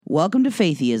Welcome to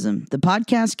Faitheism, the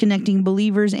podcast connecting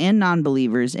believers and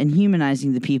non-believers and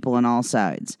humanizing the people on all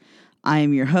sides. I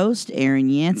am your host,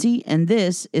 Eren Yancey, and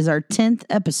this is our 10th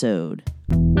episode.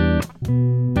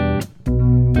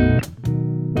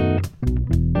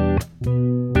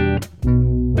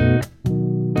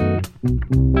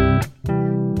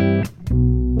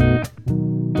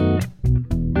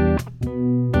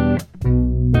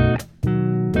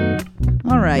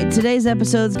 All right, today's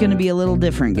episode is going to be a little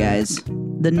different, guys.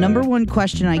 The number one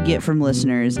question I get from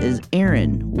listeners is,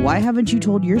 Eren, why haven't you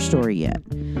told your story yet?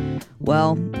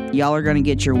 Well, y'all are going to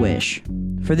get your wish.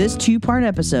 For this 2-part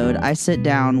episode, I sit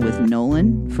down with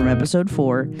Nolan from episode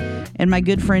 4 and my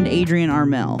good friend Adrian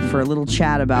Armel for a little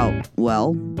chat about,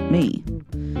 well, me.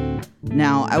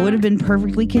 Now, I would have been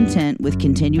perfectly content with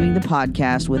continuing the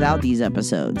podcast without these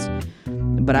episodes,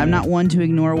 but I'm not one to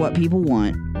ignore what people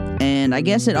want. And I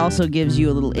guess it also gives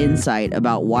you a little insight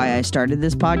about why I started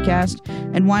this podcast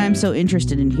and why I'm so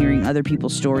interested in hearing other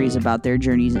people's stories about their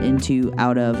journeys into,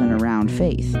 out of, and around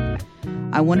faith.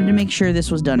 I wanted to make sure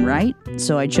this was done right,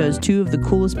 so I chose 2 of the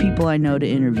coolest people I know to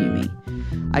interview me.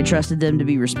 I trusted them to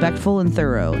be respectful and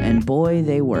thorough, and boy,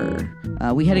 they were.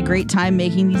 We had a great time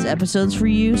making these episodes for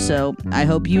you, so I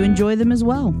hope you enjoy them as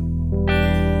well.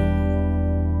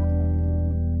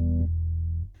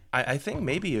 I think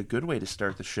maybe a good way to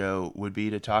start the show would be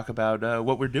to talk about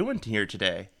what we're doing here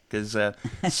today. Because,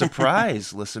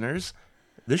 surprise, listeners,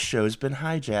 this show's been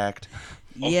hijacked.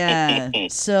 Yeah,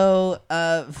 so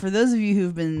for those of you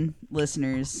who've been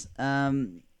listeners,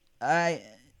 you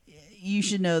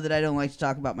should know that I don't like to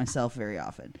talk about myself very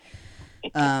often.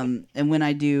 And when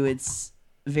I do, it's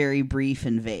very brief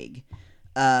and vague.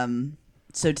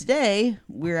 So today,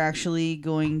 we're actually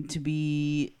going to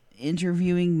be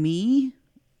interviewing me.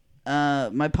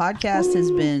 My podcast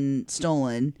has been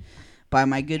stolen by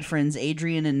my good friends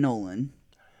Adrian and Nolan.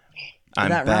 I'm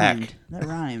that back.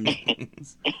 Rhymed.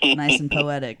 Nice and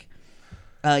poetic.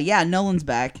 Yeah, Nolan's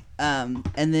back. And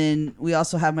then we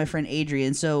also have my friend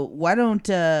Adrian. So why don't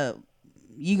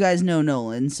you guys know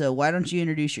Nolan? So why don't you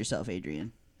introduce yourself,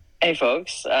 Adrian? Hey,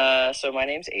 folks. So my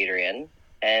name's Adrian,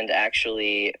 and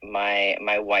actually,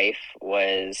 my wife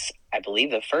was, I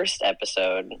believe, the first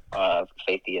episode of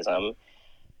Faitheism.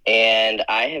 And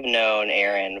I have known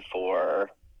Eren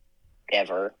for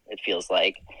ever, it feels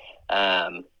like.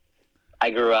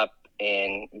 I grew up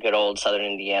in good old Southern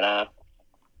Indiana.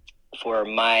 For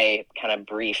my kind of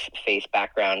brief faith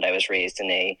background, I was raised in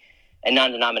a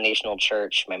non-denominational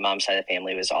church. My mom's side of the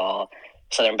family was all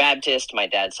Southern Baptist. My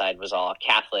dad's side was all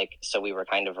Catholic. So we were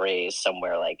kind of raised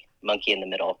somewhere like monkey in the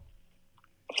middle.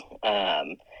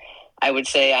 I would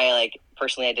say I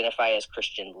personally identify as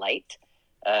Christian light.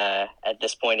 At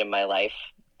this point in my life,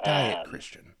 Diet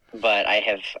Christian. But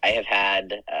I have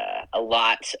had a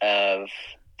lot of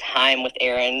time with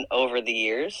Eren over the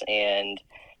years and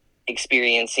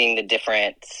experiencing the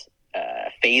different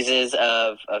phases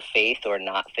of faith or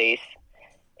not faith.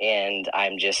 And I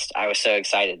was so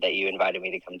excited that you invited me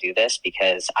to come do this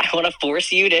because I want to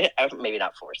force you to, maybe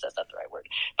not force, that's not the right word,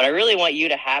 but I really want you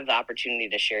to have the opportunity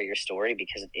to share your story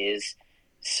because it is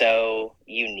so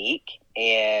unique,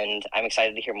 and I'm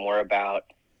excited to hear more about,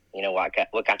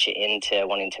 what got you into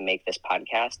wanting to make this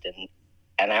podcast,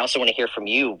 and I also want to hear from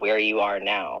you where you are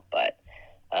now, but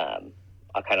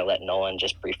I'll kind of let Nolan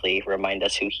just briefly remind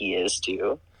us who he is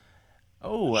too.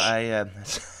 Oh, yeah,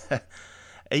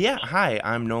 hi,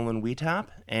 I'm Nolan Wheatop,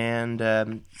 and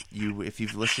if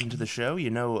you've listened to the show, you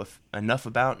know enough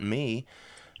about me.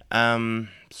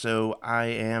 So I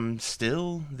am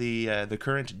still the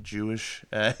current Jewish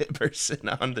person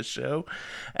on the show,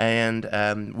 and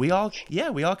we all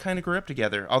kind of grew up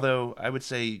together. Although I would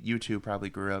say you two probably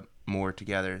grew up more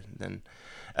together than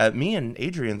me and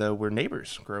Adrian. Though were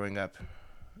neighbors growing up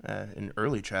in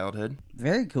early childhood.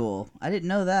 Very cool. I didn't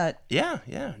know that. Yeah,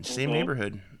 same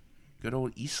neighborhood. Good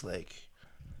old Eastlake.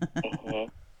 Mm-hmm. Oh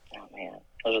man,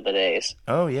 those are the days.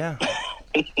 Oh yeah.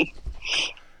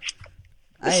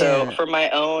 So for my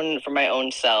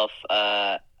own self,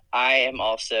 I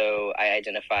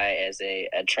identify as a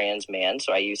trans man,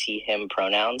 so I use he, him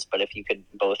pronouns, but if you could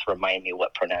both remind me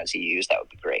what pronouns you use, that would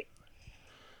be great.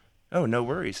 Oh, no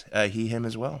worries. He, him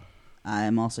as well. I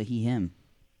am also he, him.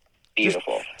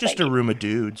 Beautiful. Just a room of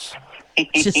dudes.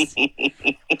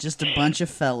 just a bunch of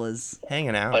fellas.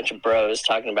 Hanging out. A bunch of bros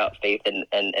talking about faith and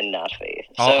not faith.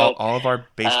 All of our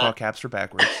baseball caps are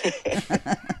backwards.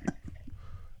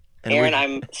 Eren,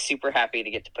 I'm super happy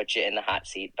to get to put you in the hot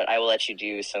seat, but I will let you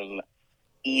do some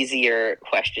easier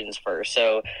questions first.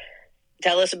 So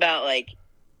tell us about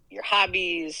your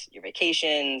hobbies, your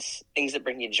vacations, things that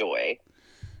bring you joy.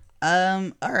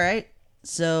 All right.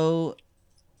 So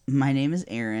My name is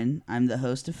Eren. I'm the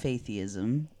host of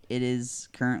Faitheism. It is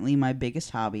currently my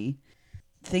biggest hobby.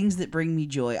 Things that bring me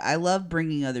joy. I love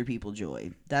bringing other people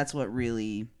joy. That's what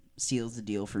really seals the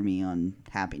deal for me on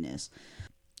happiness.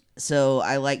 So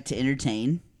I like to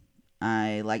entertain.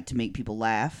 I like to make people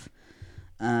laugh.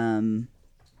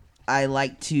 I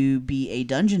like to be a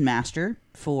dungeon master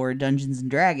for Dungeons and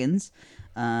Dragons.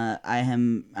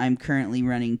 I'm currently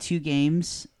running 2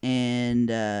 games,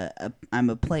 and I'm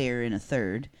a player in a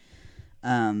third.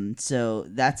 So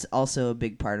that's also a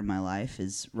big part of my life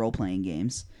is role-playing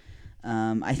games.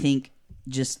 I think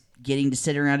just getting to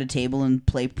sit around a table and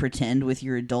play pretend with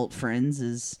your adult friends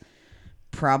is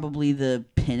probably the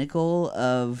pinnacle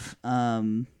of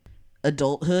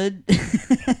adulthood.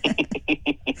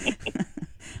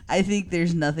 I think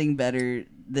there's nothing better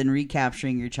than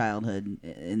recapturing your childhood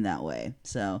in that way.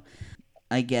 So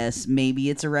I guess maybe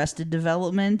it's Arrested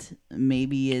Development.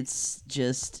 Maybe it's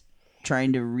just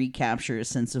trying to recapture a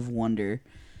sense of wonder.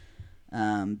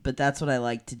 But that's what I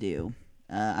like to do.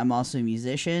 I'm also a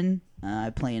musician. I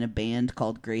play in a band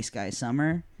called Gray Sky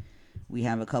Summer. We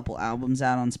have a couple albums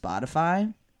out on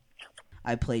Spotify.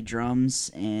 I play drums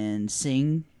and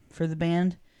sing for the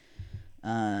band.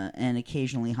 And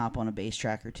occasionally hop on a bass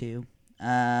track or two.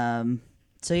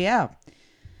 So yeah,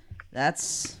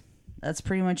 that's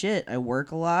pretty much it. I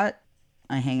work a lot.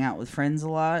 I hang out with friends a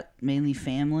lot, mainly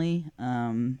family.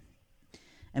 And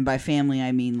by family,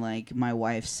 I mean like my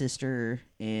wife's sister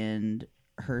and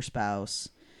her spouse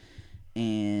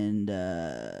and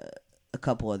a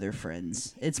couple other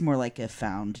friends. It's more like a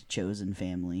found, chosen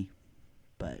family.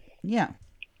 But yeah.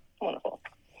 Wonderful.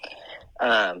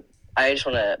 I just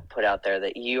want to put out there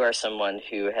that you are someone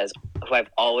who I've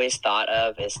always thought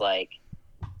of as like,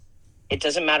 it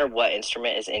doesn't matter what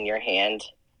instrument is in your hand.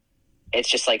 It's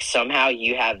just like somehow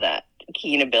you have that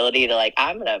keen ability to like,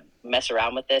 I'm going to mess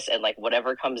around with this. And like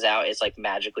whatever comes out is like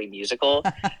magically musical.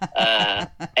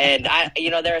 And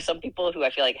there are some people who I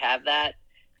feel like have that.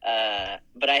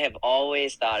 But I have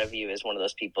always thought of you as one of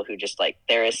those people who just like,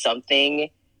 there is something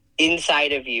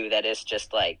inside of you that is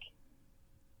just like,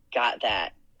 got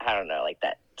that, I don't know, like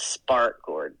that spark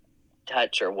or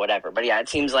touch or whatever. But yeah, it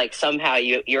seems like somehow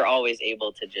you're always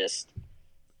able to just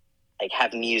like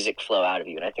have music flow out of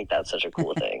you. And I think that's such a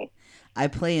cool thing. I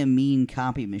play a mean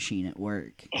copy machine at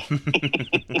work.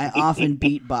 I often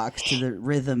beatbox to the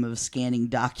rhythm of scanning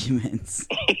documents.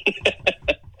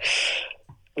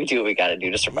 We do what we got to do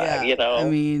to survive, I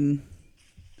mean,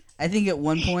 I think at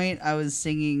one point I was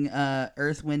singing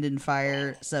Earth, Wind, and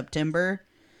Fire September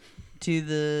to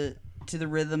the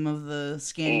rhythm of the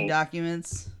scanning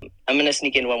documents. I'm going to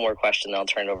sneak in one more question, then I'll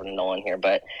turn it over to Nolan here.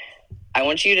 But I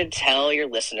want you to tell your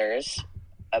listeners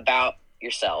about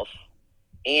yourself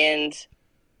and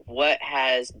what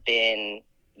has been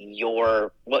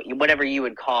whatever you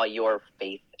would call your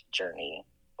faith journey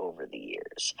over the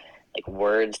years. Like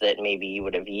words that maybe you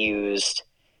would have used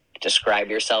to describe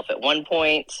yourself at one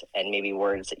point and maybe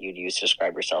words that you'd use to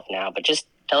describe yourself now. But just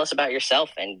tell us about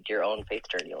yourself and your own faith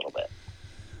journey a little bit.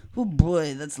 Oh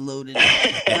boy, that's loaded.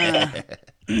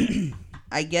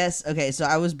 I guess, okay, so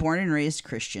I was born and raised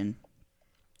Christian.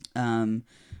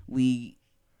 We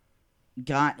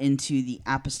got into the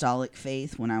apostolic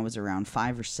faith when I was around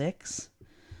 5 or 6.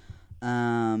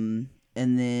 And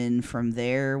then from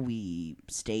there, we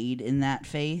stayed in that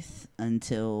faith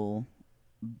until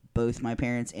both my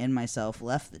parents and myself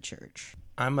left the church.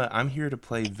 I'm here to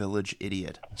play village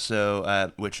idiot,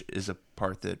 so which is a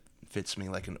part that fits me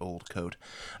like an old coat.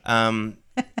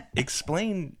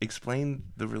 Explain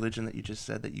the religion that you just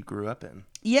said that you grew up in.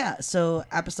 Yeah, so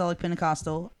Apostolic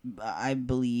Pentecostal, I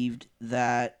believed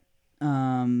that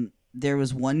there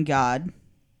was one God,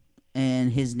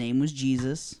 and his name was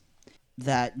Jesus,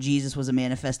 that Jesus was a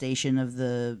manifestation of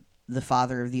the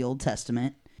Father of the Old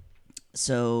Testament.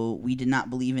 So we did not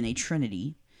believe in a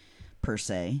Trinity, per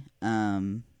se.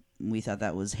 We thought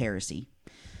that was heresy.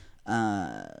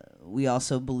 We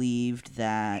also believed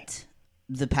that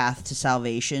the path to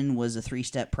salvation was a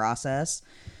 3-step process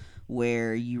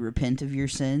where you repent of your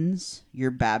sins,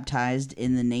 you're baptized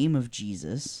in the name of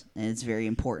Jesus, and it's very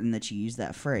important that you use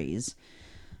that phrase,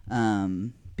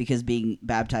 because being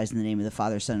baptized in the name of the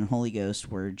Father, Son, and Holy Ghost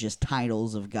were just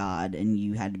titles of God, and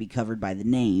you had to be covered by the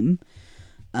name.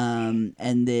 And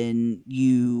then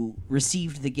you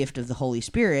received the gift of the Holy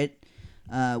Spirit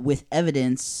with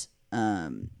evidence,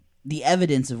 the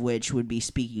evidence of which would be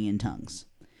speaking in tongues.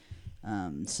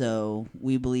 So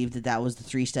we believed that was the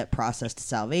 3-step process to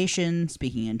salvation.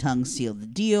 Speaking in tongues sealed the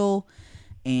deal,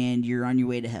 and you're on your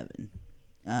way to heaven.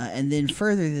 And then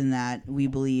further than that, we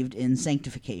believed in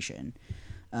sanctification.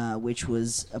 which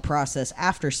was a process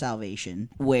after salvation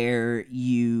where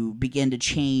you begin to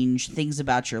change things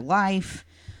about your life,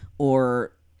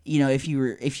 or if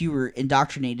you were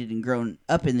indoctrinated and grown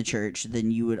up in the church,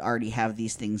 then you would already have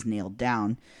these things nailed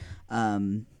down.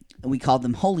 We called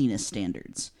them holiness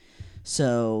standards.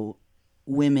 So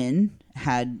women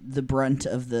had the brunt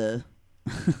of the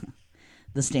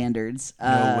the standards.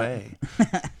 No way.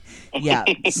 Yeah.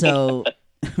 So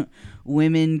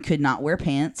women could not wear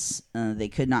pants. They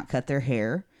could not cut their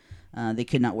hair. They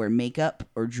could not wear makeup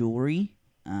or jewelry.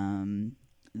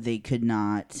 They could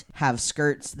not have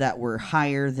skirts that were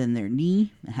higher than their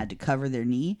knee and had to cover their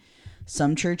knee.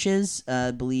 Some churches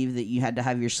believe that you had to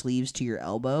have your sleeves to your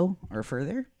elbow or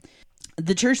further.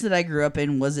 The church that I grew up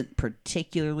in wasn't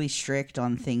particularly strict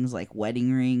on things like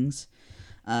wedding rings.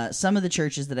 Some of the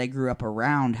churches that I grew up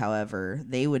around, however,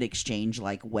 they would exchange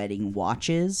like wedding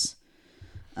watches,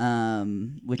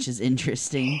 which is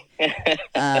interesting.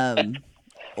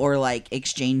 Or like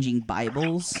exchanging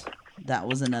Bibles. That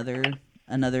was another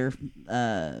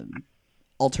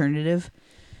alternative.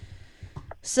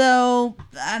 So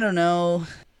I don't know.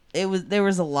 There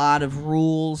was a lot of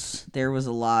rules. There was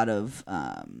a lot of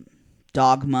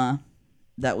dogma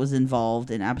that was involved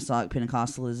in apostolic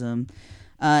Pentecostalism,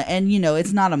 and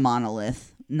it's not a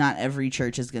monolith. Not every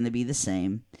church is going to be the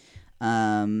same.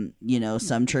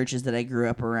 Some churches that I grew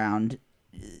up around,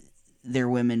 their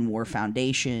women wore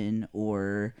foundation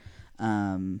or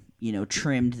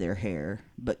trimmed their hair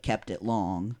but kept it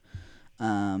long.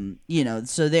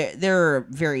 So there are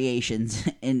variations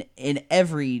in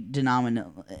every denomination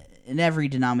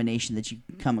that you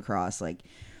come across. Like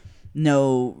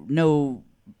no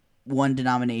one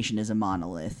denomination is a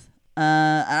monolith.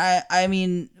 I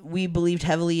mean, we believed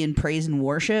heavily in praise and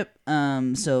worship.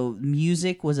 So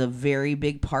music was a very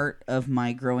big part of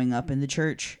my growing up in the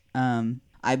church.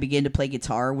 I began to play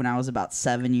guitar when I was about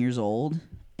 7 years old.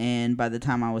 And by the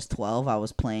time I was 12, I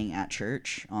was playing at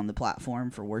church on the platform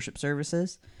for worship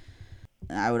services.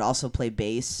 I would also play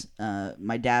bass.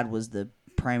 My dad was the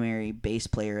primary bass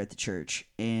player at the church,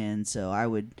 and so I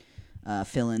would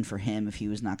fill in for him if he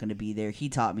was not going to be there. He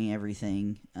taught me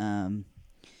everything.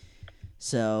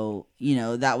 So,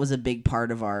 that was a big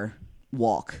part of our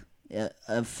walk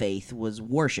of faith was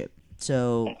worship.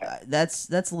 So that's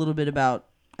a little bit about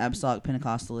apostolic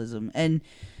Pentecostalism. And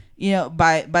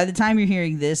by the time you're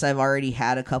hearing this, I've already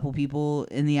had a couple people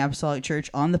in the Apostolic Church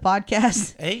on the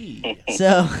podcast. Hey.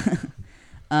 So,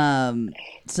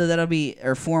 so that'll be,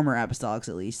 or former apostolics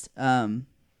at least.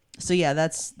 So yeah,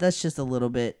 that's just a little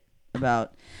bit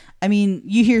about. I mean,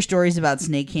 you hear stories about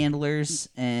snake handlers,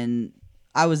 and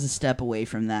I was a step away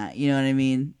from that. You know what I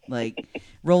mean? Like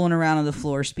rolling around on the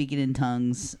floor, speaking in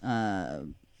tongues.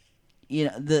 The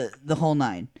whole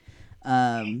nine.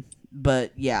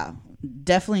 But yeah.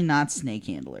 Definitely not snake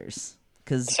handlers,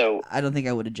 because I don't think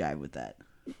I would have jived with that.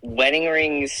 Wedding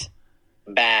rings,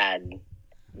 bad.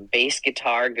 Bass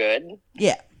guitar, good?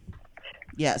 Yeah.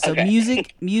 So okay.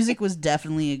 music was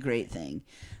definitely a great thing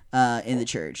in the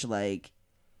church. Like,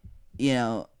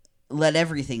 let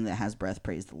everything that has breath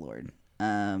praise the Lord.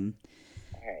 Right.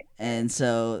 And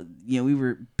so, we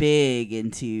were big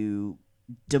into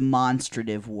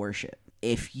demonstrative worship.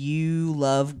 If you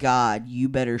love God, you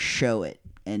better show it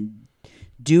and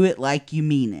do it like you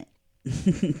mean it.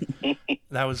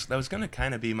 That was going to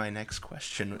kind of be my next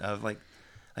question of like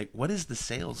what is the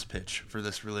sales pitch for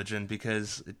this religion?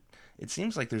 Because it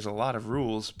seems like there's a lot of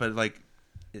rules, but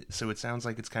so it sounds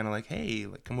like it's kind of like, hey,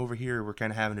 come over here. We're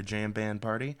kind of having a jam band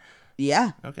party.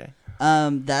 Yeah. Okay.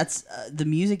 That's the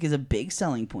music is a big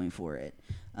selling point for it.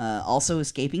 Also,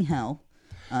 escaping hell.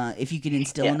 If you can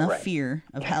instill enough fear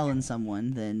of hell in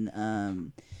someone,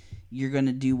 then you're going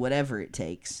to do whatever it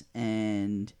takes.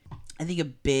 And I think a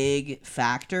big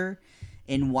factor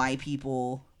in why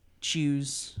people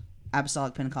choose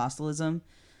apostolic Pentecostalism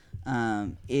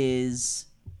is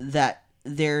that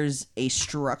there's a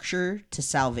structure to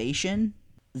salvation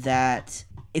that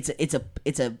it's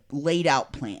a laid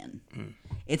out plan.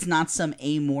 It's not some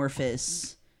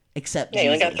amorphous except Jesus.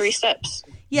 You only got 3 steps.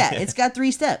 Yeah, it's got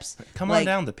 3 steps. Come on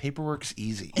down. The paperwork's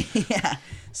easy. Yeah.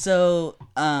 So,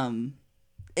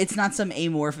 it's not some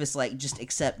amorphous, just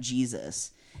accept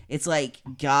Jesus. It's like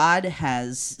God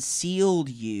has sealed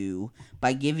you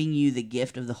by giving you the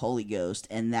gift of the Holy Ghost,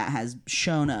 and that has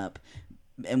shown up,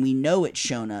 and we know it's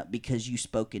shown up because you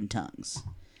spoke in tongues.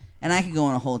 And I could go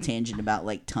on a whole tangent about,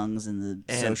 tongues and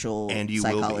the social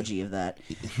psychology of that.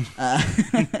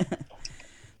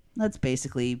 That's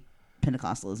basically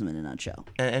Pentecostalism in a nutshell.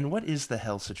 And what is the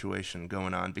hell situation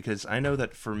going on? Because I know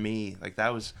that for me,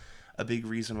 that was a big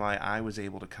reason why I was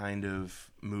able to kind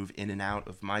of move in and out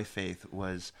of my faith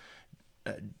was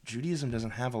Judaism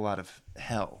doesn't have a lot of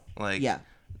hell. Like, Yeah.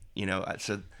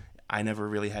 So I never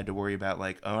really had to worry about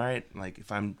like, all right, like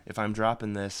if I'm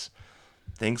dropping this,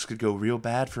 things could go real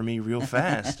bad for me real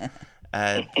fast.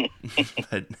 But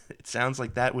it sounds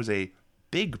like that was a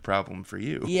big problem for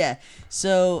you. Yeah.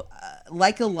 So,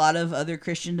 like a lot of other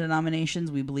Christian denominations,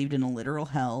 we believed in a literal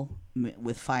hell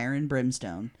with fire and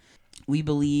brimstone. We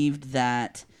believed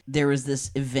that there was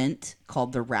this event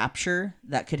called the rapture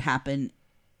that could happen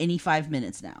any 5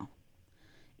 minutes now,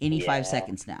 any 5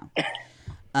 seconds now.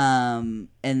 And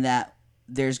that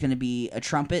there's going to be a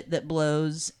trumpet that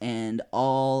blows, and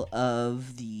all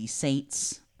of the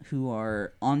saints who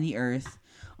are on the earth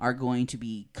are going to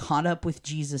be caught up with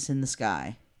Jesus in the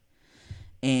sky.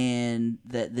 And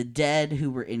that the dead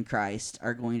who were in Christ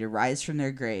are going to rise from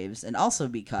their graves and also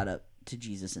be caught up to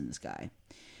Jesus in the sky.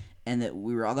 And that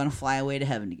we were all going to fly away to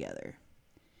heaven together.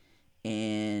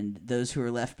 And those who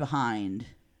were left behind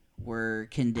were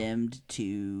condemned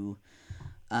to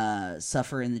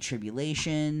suffer in the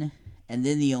tribulation. And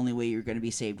then the only way you were going to be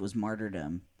saved was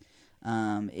martyrdom.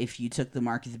 If you took the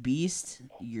mark of the beast,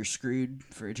 you're screwed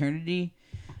for eternity.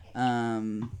 I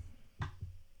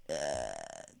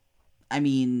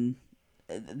mean,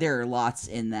 there are lots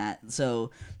in that.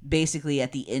 So basically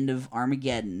at the end of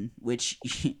Armageddon, which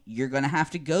you're going to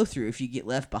have to go through if you get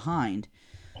left behind,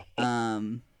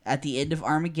 at the end of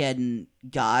Armageddon,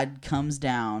 God comes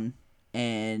down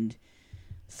and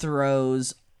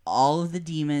throws all of the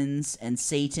demons and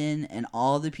Satan and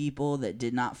all the people that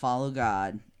did not follow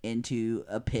God into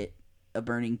a pit, a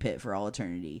burning pit for all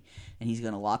eternity. And he's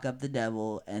going to lock up the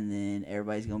devil, and then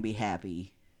everybody's going to be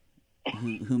happy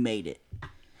who made it.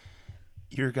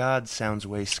 Your God sounds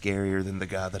way scarier than the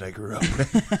God that I grew up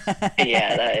with.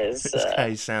 Yeah, that is. This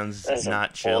guy sounds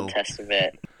not chill. Old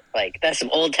Testament, that's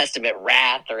some Old Testament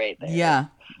wrath right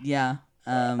there. Yeah.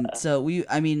 So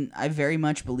I very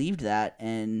much believed that,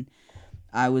 and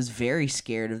I was very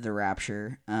scared of the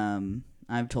rapture.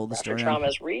 I've told the story. Trauma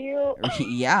is real.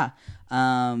 Yeah.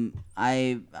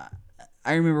 I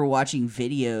remember watching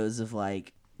videos of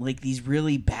like these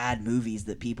really bad movies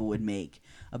that people would make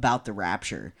about the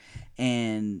rapture,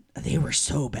 and they were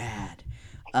so bad.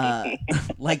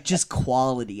 Like just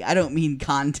quality. I don't mean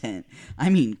content. I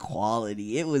mean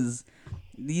quality. It was,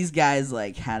 these guys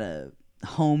like had a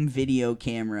home video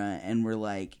camera and were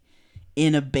like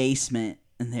in a basement,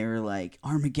 and they were like,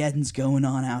 Armageddon's going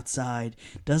on outside.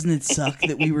 Doesn't it suck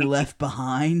that we were left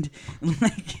behind?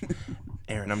 Like,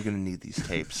 Eren, I'm going to need these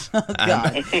tapes. Oh,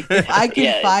 God. If I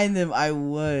could find them, I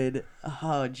would.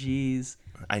 Oh, jeez.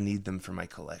 I need them for my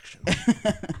collection.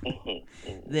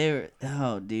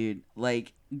 Dude.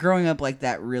 Like, growing up like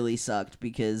that really sucked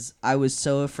because I was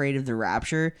so afraid of the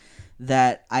rapture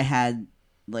that I had,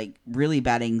 like, really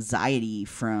bad anxiety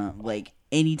from, like,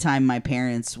 anytime my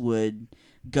parents would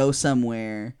go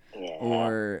somewhere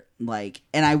or, like,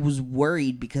 and I was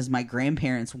worried because my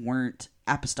grandparents weren't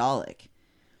apostolic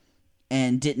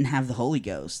and didn't have the Holy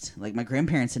Ghost. Like, my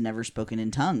grandparents had never spoken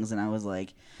in tongues, and I was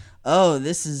like, oh,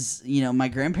 this is, my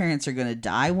grandparents are going to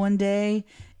die one day,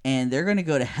 and they're going to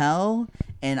go to hell,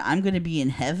 and I'm going to be in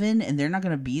heaven, and they're not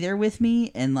going to be there with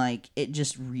me, and, like, it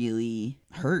just really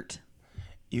hurt.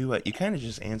 You kind of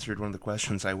just answered one of the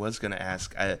questions I was going to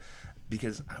ask,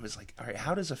 because I was like, all right,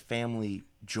 how does a family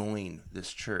join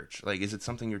this church? Like, is it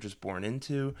something you're just born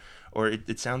into? Or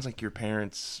it sounds like your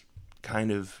parents kind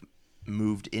of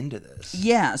moved into this.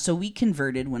 Yeah, so we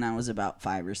converted when I was about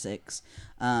 5 or 6.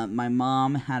 My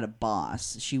mom had a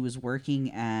boss. She was working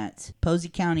at Posey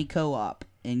County Co-op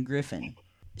in Griffin.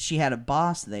 She had a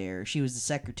boss there. She was the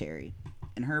secretary.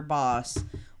 And her boss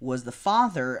was the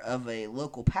father of a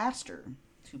local pastor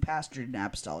who pastored an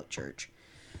apostolic church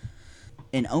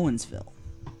in Owensville.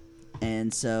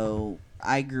 And so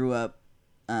I grew up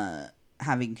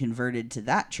having converted to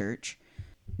that church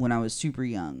when I was super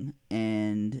young,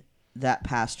 and that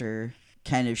pastor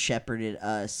kind of shepherded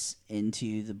us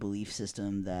into the belief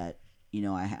system that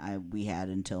we had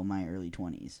until my early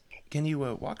 20s. Can you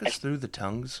walk us through the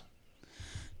tongues?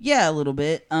 Yeah, a little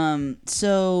bit.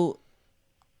 So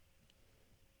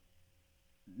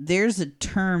there's a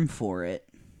term for it,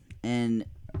 and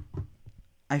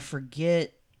I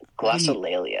forget.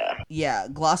 Glossolalia. Yeah,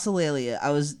 glossolalia.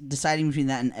 I was deciding between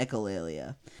that and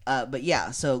echolalia. But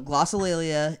yeah, so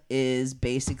glossolalia is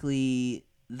basically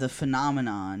the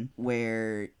phenomenon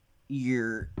where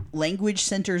your language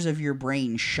centers of your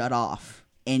brain shut off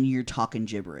and you're talking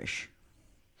gibberish.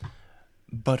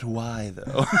 But why,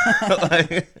 though?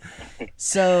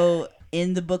 So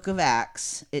in the book of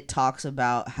Acts, it talks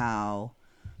about how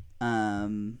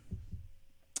on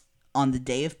the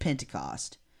day of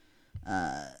Pentecost,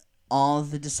 all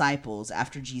the disciples,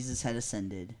 after Jesus had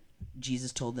ascended,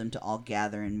 Jesus told them to all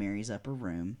gather in Mary's upper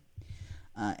room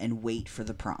and wait for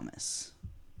the promise.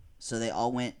 So they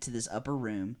all went to this upper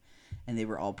room, and they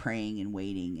were all praying and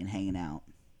waiting and hanging out.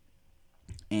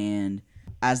 And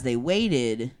as they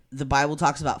waited, the Bible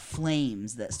talks about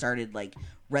flames that started like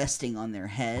resting on their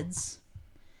heads,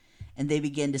 and they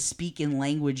began to speak in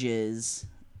languages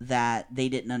that they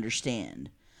didn't understand.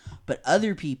 But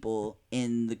other people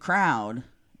in the crowd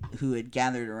who had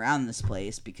gathered around this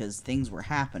place, because things were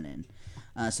happening,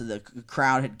 so the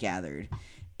crowd had gathered,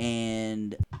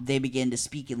 and they began to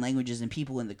speak in languages, and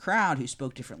people in the crowd who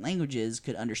spoke different languages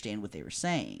could understand what they were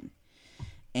saying.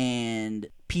 And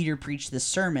Peter preached this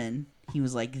sermon. He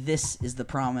was like, this is the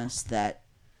promise that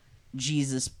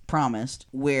Jesus promised,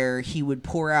 where he would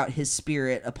pour out his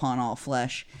spirit upon all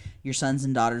flesh. Your sons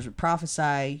and daughters would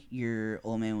prophesy, your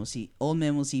old men will see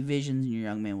visions, and your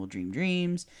young men will dream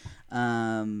dreams.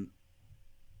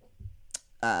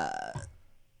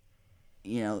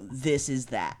 This is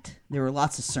that. There were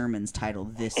lots of sermons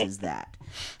titled "This is that."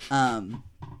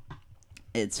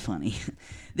 It's funny.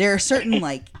 There are certain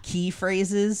like key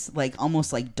phrases, like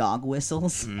almost like dog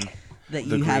whistles, that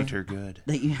you have. The greater good.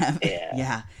 That you have,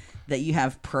 that you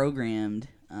have programmed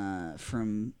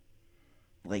from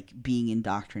like being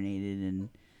indoctrinated,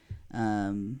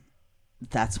 and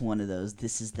that's one of those.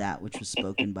 This is that which was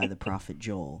spoken by the prophet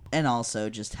Joel, and also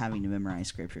just having to memorize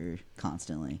scripture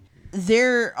constantly.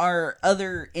 There are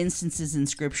other instances in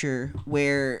scripture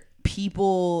where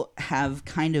people have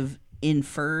kind of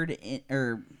inferred,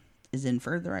 or is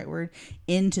inferred the right word,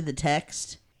 into the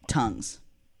text, tongues.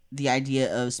 The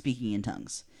idea of speaking in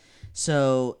tongues.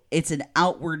 So it's an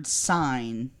outward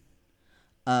sign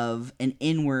of an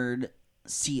inward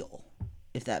seal,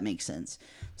 if that makes sense.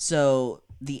 So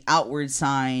the outward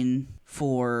sign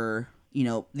for,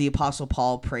 the Apostle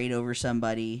Paul prayed over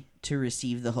somebody to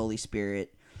receive the Holy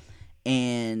Spirit,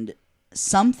 and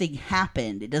something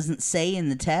happened. It doesn't say in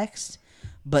the text,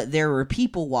 but there were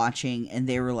people watching, and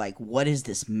they were like, what is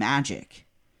this magic?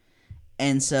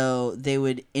 And so they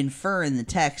would infer in the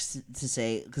text to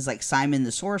say, because like Simon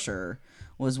the sorcerer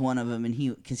was one of them, and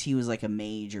because he was like a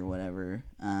mage or whatever,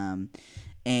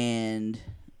 and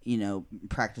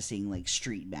practicing like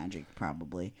street magic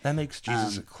probably. That makes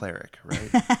Jesus a cleric,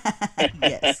 right?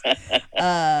 Yes.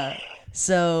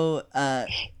 So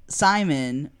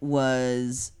Simon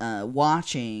was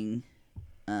watching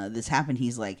this happen.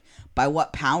 He's like, by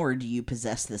what power do you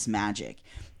possess this magic?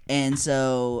 And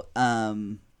so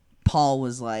Paul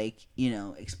was like,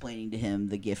 explaining to him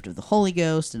the gift of the Holy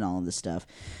Ghost and all of this stuff.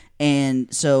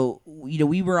 And so,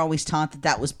 we were always taught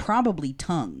that was probably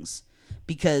tongues,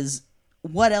 because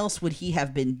what else would he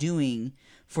have been doing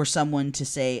for someone to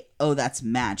say, oh, that's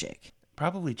magic?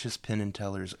 Probably just Penn and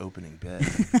Teller's opening bit.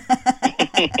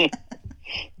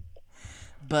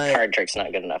 But card trick's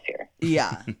not good enough here.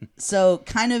 Yeah. So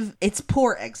kind of, it's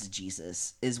poor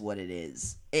exegesis is what it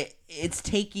is. It's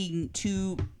taking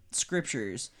two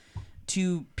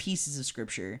pieces of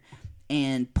scripture,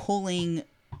 and pulling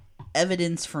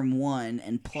evidence from one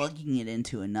and plugging it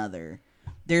into another.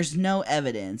 There's no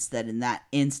evidence that in that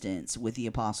instance with the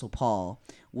Apostle Paul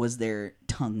was there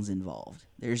tongues involved.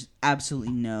 There's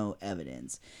absolutely no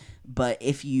evidence. But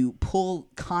if you pull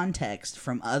context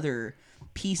from other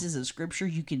pieces of scripture,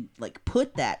 you can like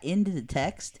put that into the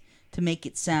text to make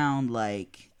it sound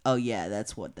like, oh yeah,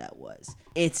 that's what that was.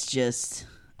 It's just,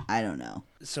 I don't know.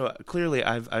 So clearly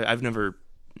I've never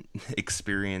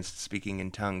experienced speaking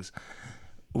in tongues.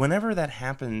 Whenever that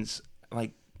happens,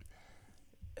 like,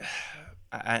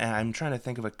 I'm trying to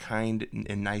think of a kind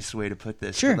and nice way to put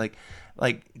this. Sure.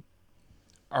 Like,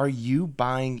 are you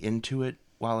buying into it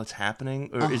while it's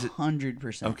happening, or is it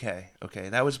 100%? Okay,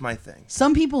 that was my thing.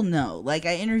 Some people know. Like,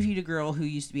 I interviewed a girl who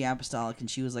used to be apostolic, and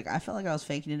she was like, I felt like I was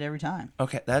faking it every time.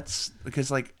 Okay, that's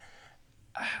because like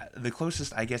the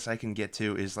closest I guess I can get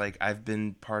to is like I've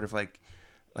been part of like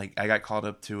I got called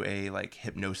up to a like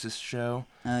hypnosis show,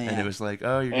 and it was like,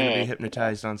 oh, you're gonna be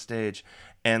hypnotized on stage,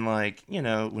 and like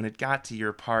when it got to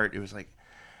your part, it was like,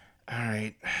 all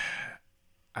right,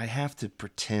 I have to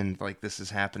pretend like this is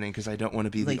happening because I don't want to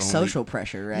be like the only social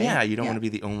pressure, right? Yeah, you don't want to be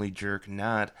the only jerk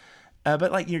not.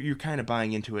 But like you're kind of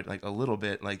buying into it like a little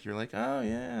bit, like you're like, oh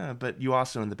yeah, but you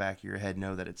also in the back of your head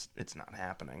know that it's not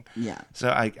happening. Yeah. So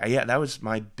I that was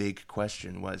my big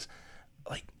question was,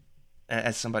 like,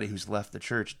 as somebody who's left the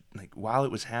church, like while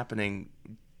it was happening,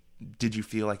 did you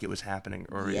feel like it was happening,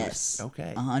 or yes, it was,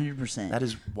 okay, 100%. That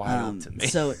is wild to me.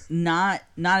 So not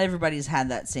everybody's had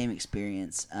that same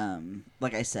experience.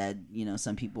 Like I said,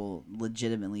 some people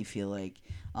legitimately feel like,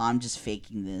 oh, I'm just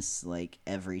faking this like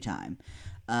every time.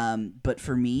 But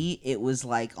for me, it was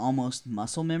like almost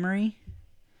muscle memory.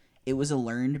 It was a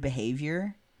learned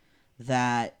behavior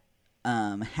that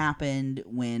happened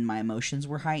when my emotions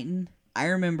were heightened. I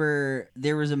remember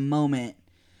there was a moment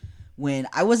when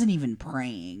I wasn't even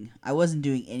praying. I wasn't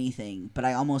doing anything, but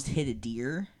I almost hit a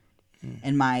deer.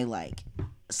 And my, like,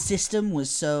 system was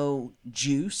so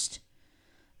juiced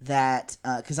that,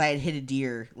 because I had hit a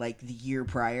deer, like, the year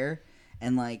prior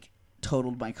and, like,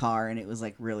 totaled my car, and it was,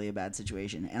 like, really a bad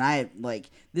situation. And I, like,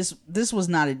 this was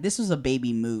a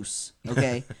baby moose,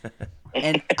 okay?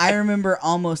 And I remember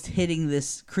almost hitting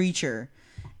this creature,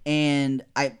 and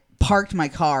I parked my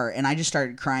car, and I just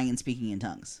started crying and speaking in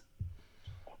tongues.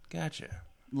 Gotcha.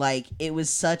 Like, it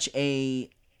was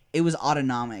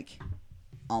autonomic,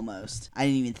 almost. I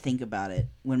didn't even think about it.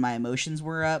 When my emotions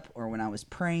were up, or when I was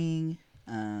praying,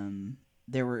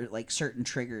 there were, like, certain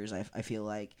triggers, I feel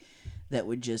like, that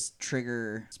would just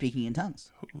trigger speaking in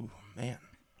tongues. Ooh, man.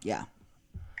 Yeah.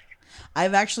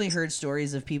 I've actually heard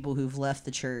stories of people who've left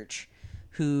the church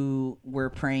who were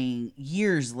praying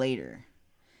years later.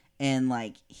 And,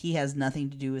 like, he has nothing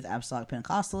to do with Apostolic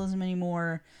Pentecostalism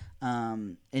anymore.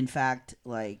 In fact,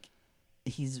 like,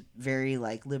 he's very,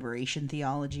 like, liberation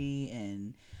theology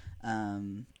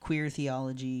and queer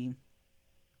theology.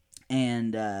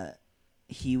 And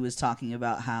he was talking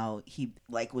about how he,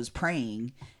 like, was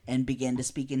praying and began to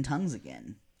speak in tongues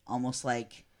again. Almost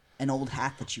like an old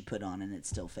hat that you put on and it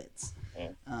still fits.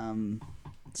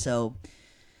 So,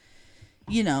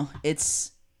 you know,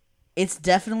 it's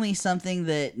definitely something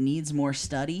that needs more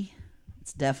study.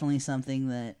 It's definitely something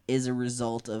that is a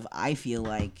result of, I feel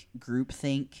like,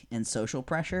 groupthink and social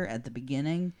pressure at the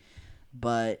beginning.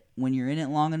 But when you're in it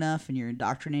long enough and you're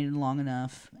indoctrinated long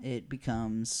enough, it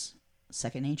becomes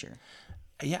second nature.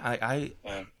 Yeah, I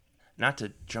not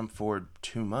to jump forward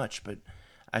too much, but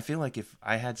I feel like if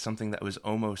I had something that was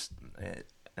almost,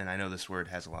 and I know this word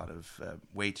has a lot of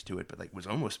weight to it, but like was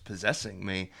almost possessing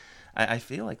me, I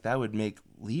feel like that would make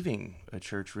leaving a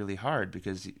church really hard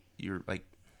because you're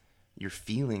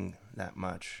feeling that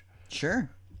much. Sure.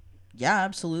 Yeah,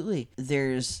 absolutely.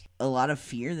 There's a lot of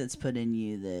fear that's put in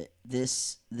you that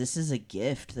this is a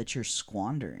gift that you're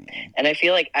squandering. And I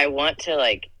feel like I want to,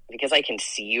 like, because I can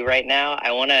see you right now,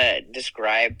 I want to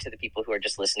describe to the people who are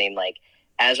just listening, like,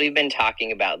 as we've been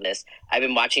talking about this, I've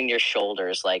been watching your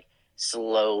shoulders, like,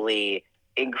 slowly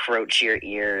encroach your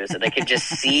ears, and I can just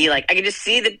see, like,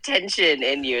 the tension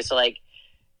in you. So, like,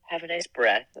 have a nice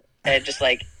breath, and just,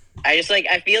 like, I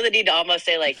feel the need to almost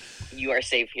say, like, you are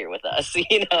safe here with us,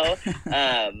 you know?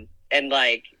 And,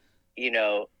 like, you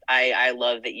know, I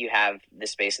love that you have the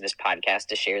space of this podcast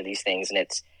to share these things, and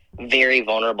it's very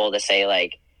vulnerable to say,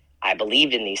 like, I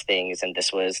believed in these things, and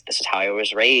this is how I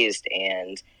was raised,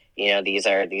 and, you know, these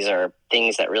are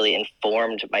things that really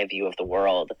informed my view of the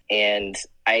world. And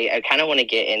I kind of want to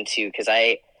get into, because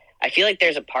I feel like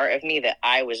there's a part of me that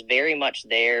I was very much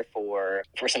there for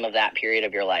some of that period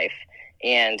of your life.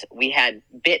 And we had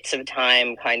bits of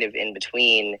time kind of in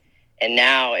between. And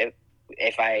now,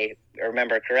 if I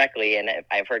remember correctly, and if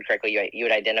I've heard correctly, you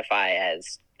would identify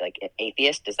as, like, an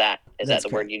atheist. Is that the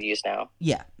correct. word you'd use now?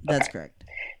 Yeah, that's correct.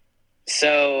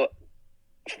 So,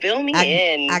 fill me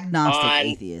in agnostic on...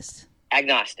 atheist.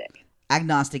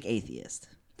 Agnostic atheist.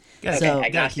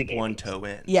 Gotta keep one toe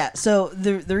in. Yeah, so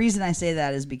the reason I say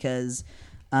that is because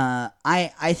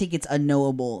I think it's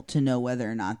unknowable to know whether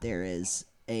or not there is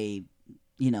a,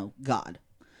 you know, God,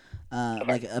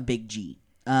 like a big G.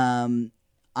 I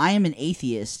am an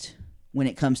atheist when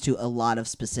it comes to a lot of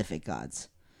specific gods.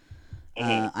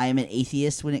 I am an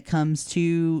atheist when it comes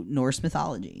to Norse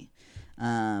mythology.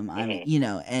 I'm, you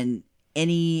know, and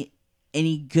any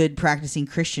good practicing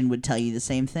Christian would tell you the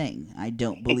same thing. I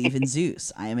don't believe in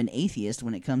Zeus. I am an atheist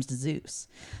when it comes to Zeus.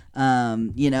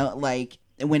 You know, like,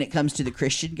 when it comes to the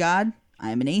Christian God,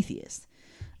 I am an atheist,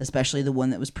 especially the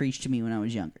one that was preached to me when I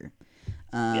was younger.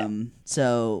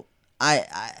 So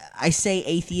I say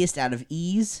atheist out of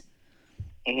ease,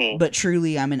 but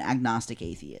truly I'm an agnostic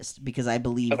atheist because I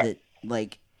believe that,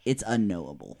 like, it's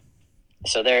unknowable.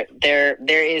 So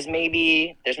there's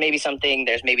maybe something,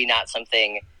 there's maybe not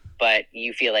something, but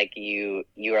you feel like you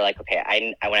are like, okay,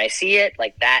 I when I see it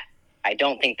like that, I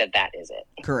don't think that is it.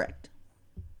 Correct.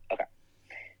 Okay.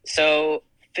 So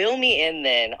fill me in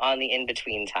then on the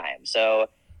in-between time. So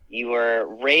you were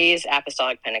raised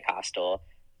Apostolic Pentecostal.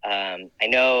 I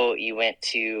know you went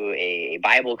to a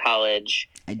Bible college.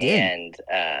 I did.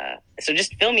 And so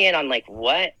just fill me in on, like,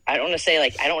 what, I don't want to say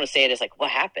it as, like,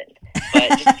 what happened, but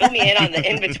just fill me in on the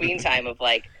in-between time of,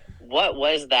 like, what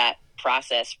was that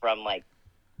process from, like,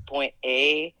 point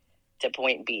A to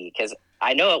point B? Because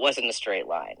I know it wasn't a straight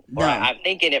line. Or No. I'm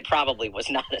thinking it probably was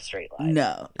not a straight line.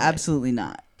 No, absolutely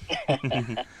not.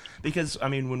 Because I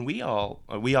mean, when we all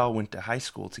went to high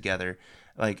school together,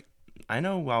 like I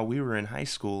know while we were in high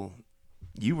school,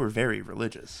 you were very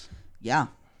religious. Yeah.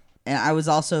 And I was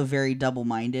also very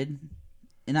double-minded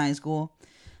in high school.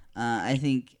 I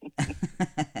think...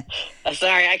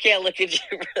 Sorry, I can't look at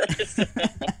you for this.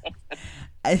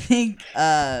 I think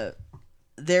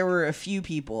there were a few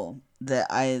people that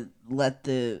I let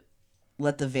the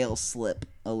veil slip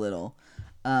a little.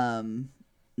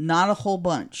 Not a whole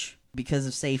bunch because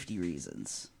of safety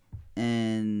reasons.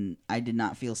 And I did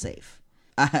not feel safe.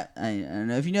 I don't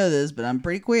know if you know this, but I'm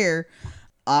pretty queer.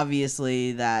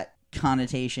 Obviously, that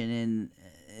connotation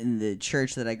in the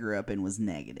church that I grew up in was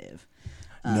negative.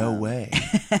 No way.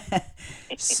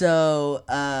 So,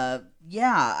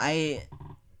 yeah,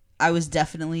 I was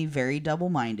definitely very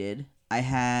double-minded. I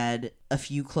had a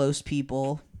few close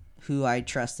people who I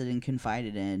trusted and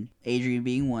confided in, Adrian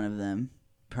being one of them,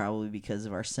 probably because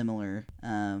of our similarities,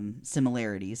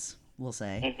 we'll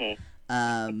say.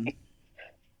 Mm-hmm.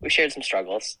 We shared some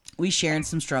struggles. We shared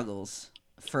some struggles,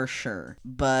 for sure.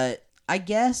 But I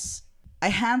guess I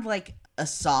had like a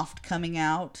soft coming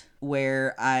out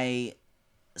where I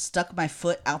stuck my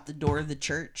foot out the door of the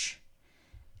church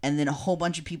and then a whole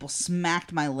bunch of people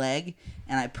smacked my leg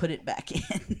and I put it back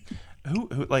in. Who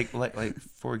like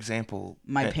for example,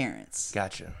 my parents.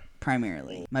 Gotcha.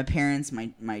 Primarily. My parents,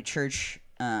 my church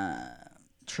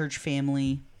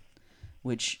family,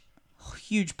 which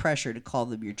huge pressure to call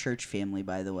them your church family,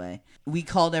 by the way. We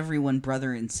called everyone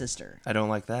brother and sister. I don't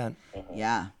like that.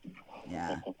 Yeah.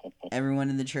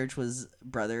 Everyone in the church was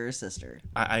brother or sister.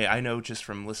 I know just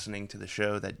from listening to the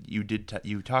show that you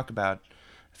you talk about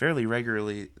fairly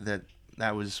regularly that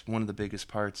was one of the biggest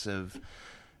parts of,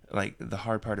 like, the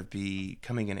hard part of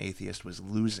becoming an atheist was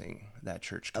losing that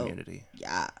church community. Oh,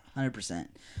 yeah,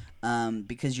 100%.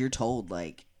 Because you're told,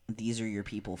 like, these are your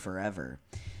people forever.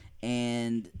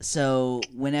 And so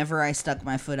whenever I stuck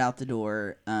my foot out the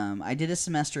door, I did a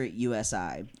semester at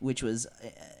USI, which was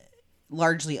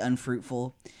largely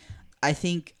unfruitful. I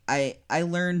think I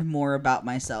learned more about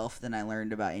myself than I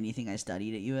learned about anything I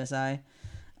studied at USI,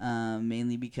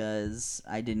 mainly because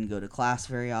I didn't go to class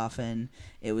very often.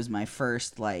 It was my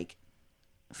first, like,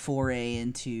 foray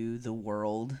into the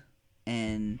world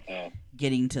and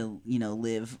getting to,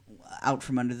 live out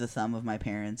from under the thumb of my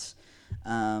parents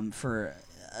for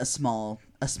a small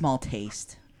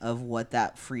taste of what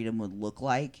that freedom would look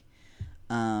like,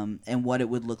 and what it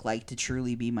would look like to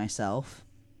truly be myself.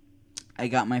 I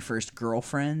got my first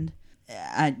girlfriend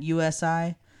at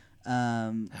USI.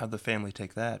 How'd the family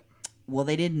take that? Well,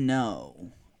 they didn't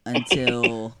know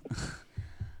until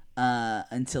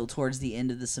until towards the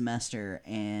end of the semester,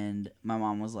 and my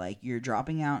mom was like, "You're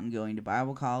dropping out and going to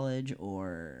Bible college,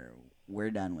 or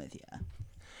we're done with you."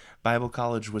 Bible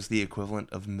college was the equivalent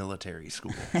of military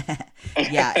school.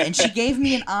 Yeah, and she gave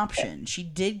me an option. She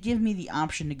did give me the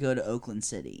option to go to Oakland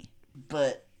City.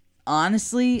 But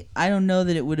honestly, I don't know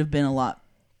that it would have been a lot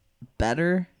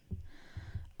better.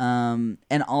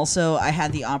 And also, I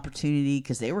had the opportunity,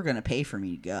 because they were going to pay for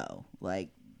me to go. Like,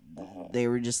 they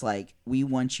were just like, we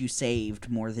want you saved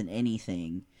more than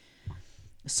anything.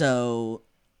 So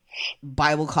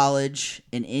Bible college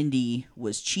in Indy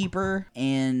was cheaper,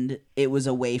 and it was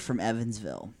away from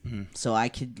Evansville. Mm-hmm. So I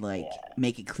could,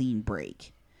 make a clean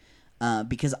break.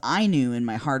 Because I knew in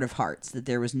my heart of hearts that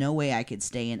there was no way I could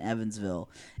stay in Evansville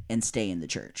and stay in the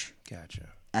church. Gotcha.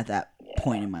 At that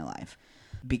point in my life.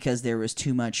 Because there was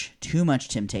too much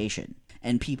temptation.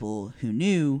 And people who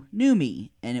knew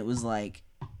me. And it was like,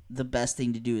 the best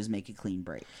thing to do is make a clean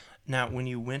break. Now, when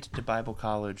you went to Bible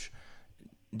college,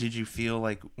 did you feel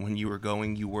like when you were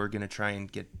going to try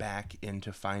and get back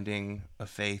into finding a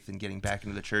faith and getting back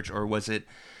into the church? Or was it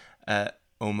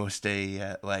almost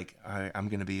a, I'm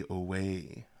going to be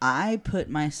away? I put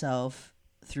myself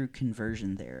through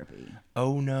conversion therapy.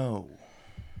 Oh, no.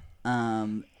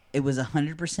 It was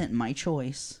 100% my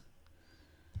choice.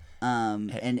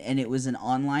 And it was an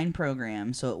online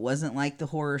program, so it wasn't like the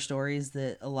horror stories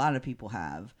that a lot of people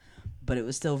have, but it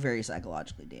was still very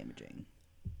psychologically damaging.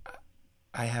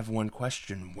 I have one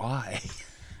question. Why?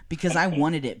 Because I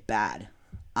wanted it bad.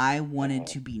 I wanted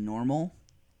to be normal.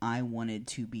 I wanted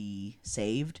to be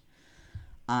saved.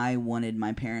 I wanted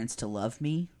my parents to love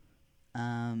me.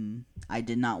 I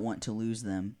did not want to lose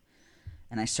them.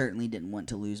 And I certainly didn't want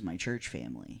to lose my church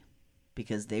family,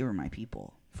 because they were my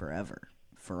people forever,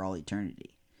 for all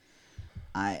eternity.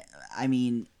 I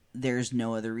mean, there's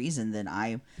no other reason than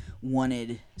I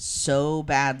wanted so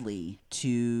badly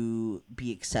to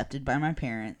be accepted by my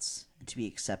parents, to be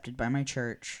accepted by my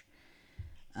church,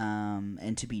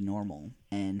 and to be normal,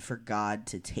 and for God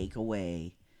to take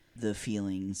away the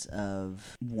feelings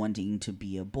of wanting to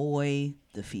be a boy,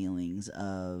 the feelings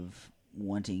of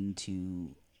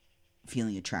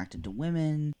feeling attracted to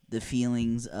women, the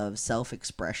feelings of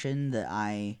self-expression that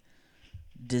I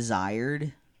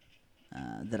desired,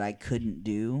 that I couldn't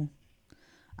do.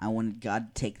 I wanted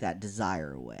God to take that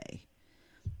desire away.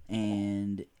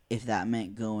 And if that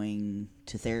meant going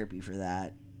to therapy for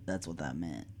that, that's what that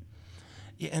meant.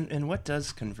 Yeah, and what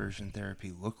does conversion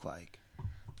therapy look like?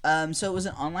 So it was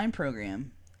an online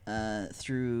program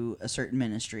through a certain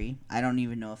ministry. I don't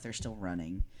even know if they're still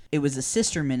running. It was a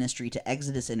sister ministry to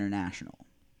Exodus International,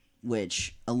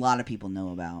 which a lot of people know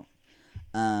about.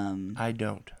 I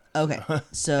don't. Okay,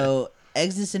 so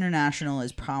Exodus International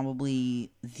is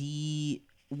probably the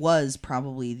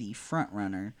front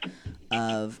runner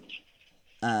of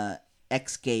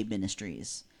ex-gay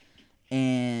ministries,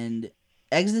 and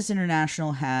Exodus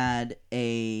International had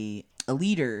a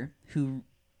leader who,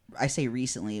 I say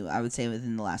recently, I would say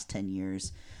within the last 10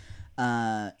 years,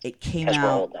 it came out. Because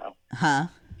we're old now. Huh?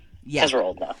 Yeah. Because we're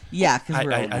old now. Yeah, because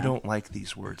we're old now. I don't like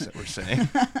these words that we're saying.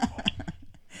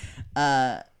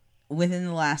 Within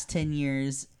the last 10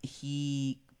 years,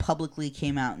 he publicly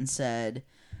came out and said,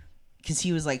 because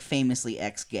he was like famously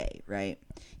ex-gay, right?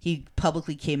 He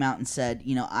publicly came out and said,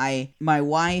 my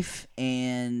wife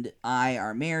and I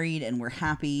are married and we're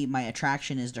happy. My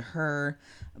attraction is to her,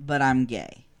 but I'm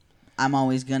gay. I'm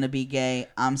always going to be gay.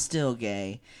 I'm still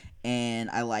gay. And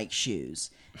I like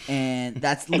shoes. And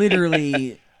that's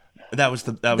literally... That was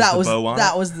the bow on it?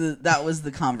 That was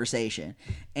the conversation.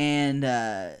 And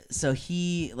so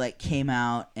he came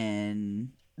out,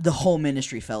 and the whole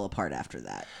ministry fell apart after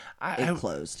that. It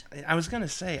closed. I was gonna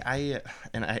say I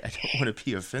don't want to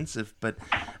be offensive, but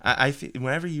I feel,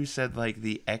 whenever you said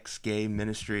the ex-gay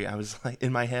ministry, I was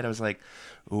in my head I was like,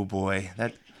 oh boy,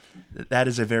 that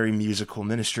is a very musical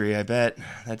ministry. I bet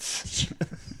that's.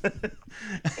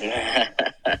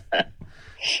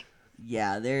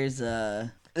 Yeah,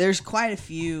 there's quite a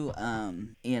few,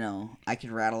 I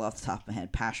could rattle off the top of my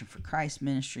head. Passion for Christ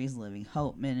Ministries, Living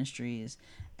Hope Ministries,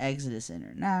 Exodus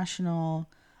International,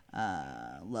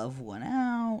 Love One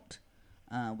Out,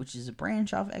 which is a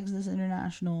branch off Exodus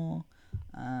International.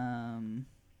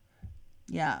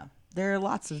 Yeah, there are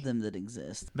lots of them that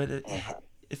exist. But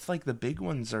if the big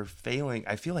ones are failing,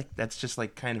 I feel like that's just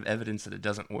kind of evidence that it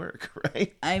doesn't work,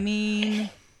 right? I mean...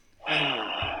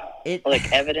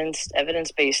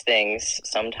 evidence-based things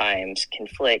sometimes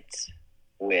conflict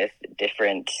with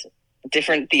different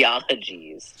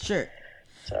theologies. Sure.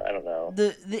 So I don't know.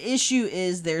 The issue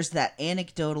is there's that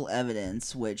anecdotal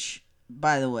evidence, which,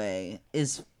 by the way,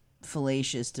 is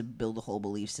fallacious to build a whole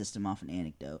belief system off an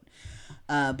anecdote.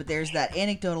 But there's that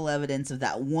anecdotal evidence of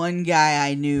that one guy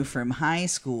I knew from high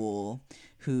school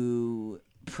who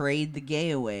prayed the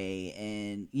gay away,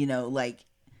 and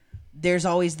there's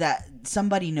always that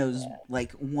somebody knows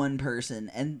one person,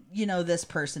 and this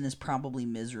person is probably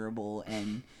miserable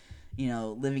and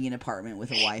living in an apartment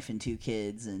with a wife and 2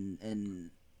 kids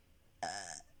and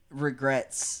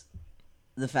regrets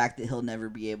the fact that he'll never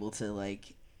be able to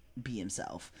be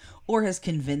himself, or has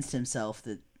convinced himself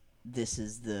that this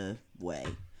is the way.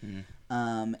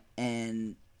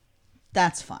 And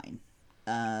that's fine.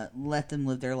 Let them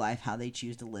live their life how they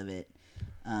choose to live it.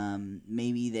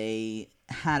 Maybe they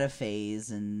had a phase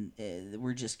and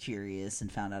were just curious and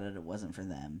found out that it wasn't for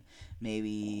them.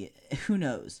 Maybe, who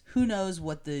knows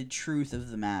what the truth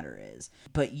of the matter is.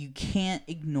 But you can't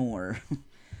ignore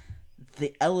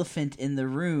the elephant in the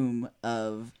room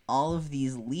of all of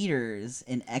these leaders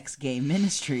in ex-gay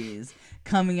ministries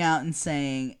coming out and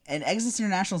saying, and Exodus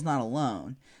International is not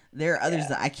alone. There are others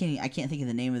that I can't think of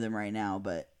the name of them right now,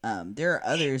 but there are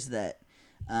others that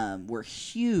were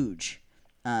huge,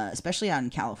 especially out in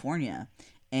California,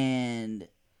 and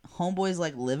homeboy's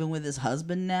living with his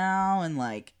husband now and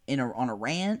on a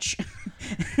ranch.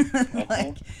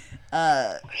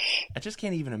 I just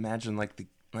can't even imagine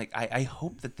I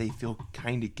hope that they feel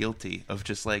kind of guilty of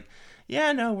just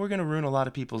yeah, no, we're gonna ruin a lot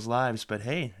of people's lives, but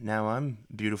hey, now I'm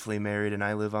beautifully married and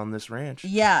I live on this ranch.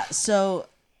 Yeah, so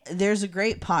there's a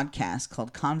great podcast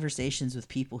called Conversations with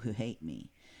People Who Hate Me,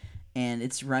 and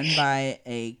it's run by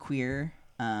a queer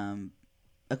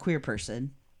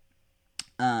person,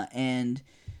 and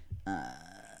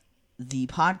the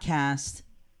podcast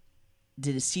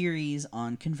did a series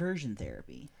on conversion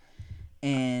therapy,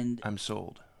 and I'm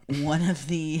sold. One of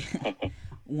the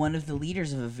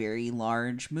leaders of a very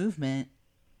large movement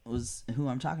was who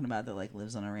I'm talking about, that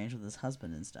lives on a ranch with his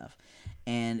husband and stuff.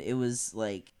 And it was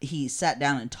he sat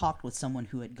down and talked with someone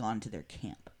who had gone to their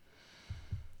camp.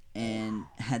 and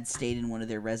had stayed in one of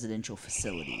their residential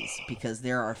facilities, because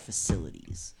there are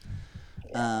facilities,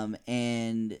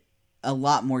 and a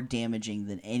lot more damaging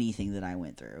than anything that I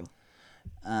went through.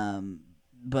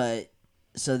 But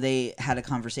so they had a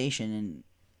conversation, and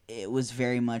it was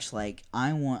very much like,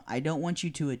 I don't want you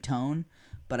to atone,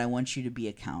 but I want you to be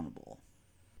accountable.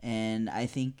 And I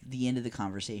think the end of the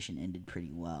conversation ended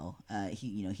pretty well.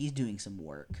 He's doing some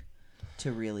work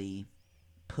to really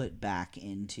put back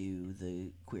into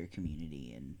the queer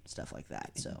community and stuff like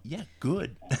that. So yeah,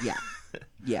 good. Yeah.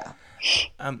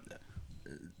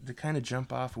 To kind of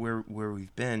jump off where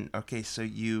we've been. Okay, so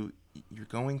you're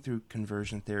going through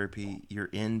conversion therapy. You're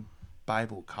in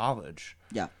Bible college.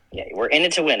 Yeah. Yeah, we're in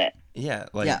it to win it. Yeah.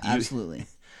 Absolutely.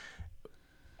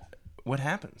 What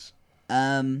happens?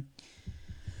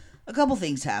 A couple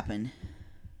things happen.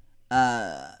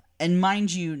 And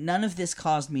mind you, none of this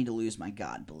caused me to lose my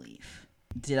God belief.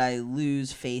 Did I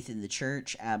lose faith in the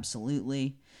church?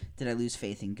 Absolutely. Did I lose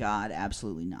faith in God?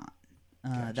 Absolutely not.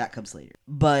 Gotcha. That comes later.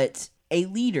 But a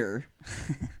leader,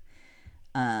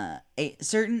 a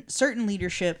certain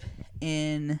leadership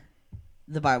in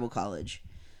the Bible college,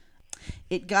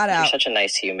 it got out. You're such a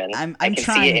nice human. I'm I can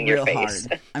trying see it in real your face.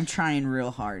 hard. I'm trying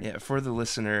real hard. Yeah, for the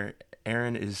listener,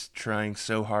 Eren is trying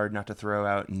so hard not to throw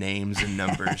out names and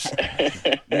numbers.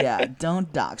 Yeah,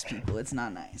 don't dox people. It's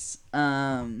not nice.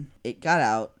 It got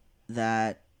out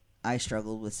that I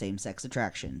struggled with same-sex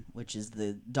attraction, which is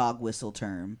the dog whistle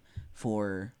term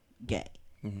for gay.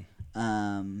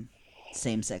 Mm-hmm.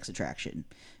 Same-sex attraction,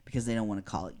 because they don't want to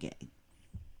call it gay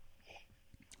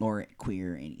or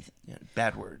queer or anything. Yeah,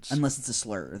 bad words. Unless it's a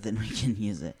slur, then we can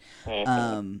use it.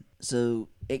 So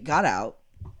it got out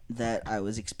that I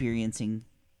was experiencing,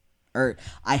 or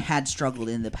I had struggled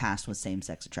in the past with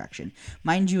same-sex attraction.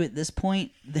 Mind you, at this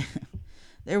point,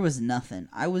 there was nothing.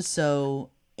 I was so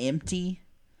empty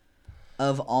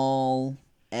of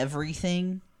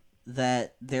everything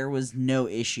that there was no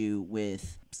issue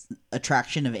with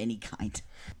attraction of any kind.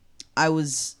 I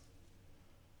was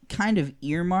kind of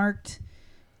earmarked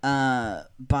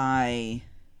by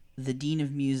the dean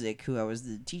of music, who I was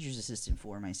the teacher's assistant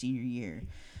for my senior year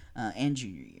and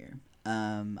junior year.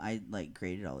 I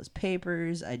graded all his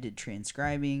papers. I did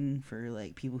transcribing for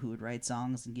people who would write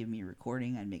songs and give me a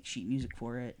recording. I'd make sheet music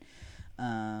for it.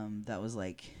 That was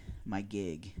my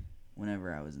gig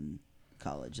whenever I was in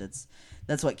college.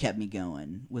 That's what kept me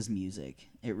going, was music.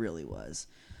 It really was,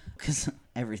 because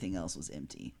everything else was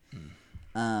empty.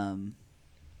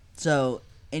 So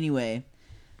anyway,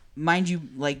 mind you,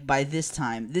 by this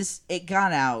time, it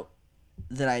got out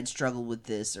that I'd struggled with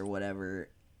this or whatever,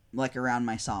 around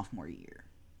my sophomore year,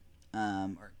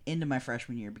 or into my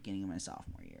freshman year, beginning of my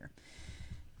sophomore year.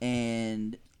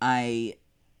 And I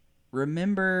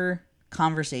remember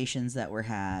conversations that were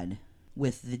had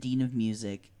with the dean of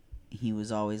music. He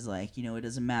was always like, it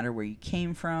doesn't matter where you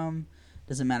came from,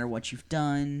 doesn't matter what you've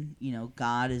done,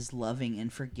 God is loving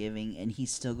and forgiving, and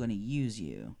he's still going to use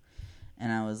you.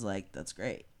 And I was like, that's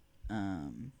great. I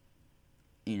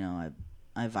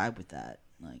vibe with that.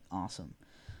 Awesome.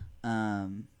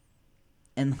 And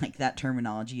that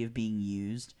terminology of being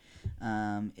used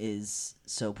is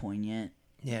so poignant.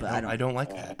 Yeah, but I don't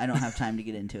like that. I don't have time to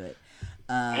get into it.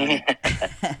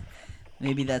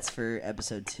 Maybe that's for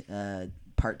episode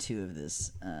part 2 of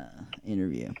this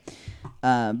interview.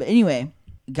 But anyway,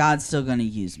 God's still going to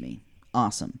use me.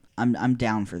 Awesome. I'm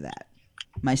down for that.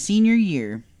 My senior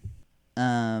year,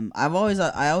 I always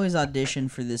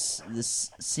auditioned for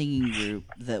this singing group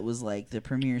that was the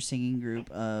premier singing group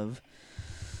of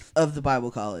the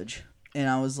Bible college. And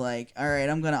I was like, all right,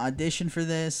 I'm going to audition for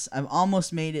this. I've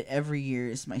almost made it every year.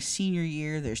 It's my senior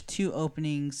year. There's 2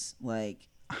 openings.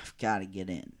 I've got to get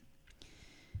in.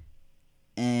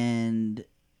 And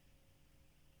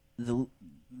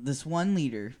this one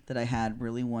leader that I had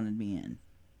really wanted me in.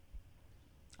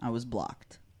 I was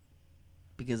blocked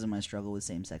because of my struggle with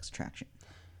same-sex attraction.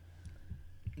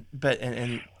 But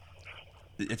and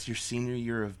it's your senior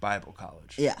year of Bible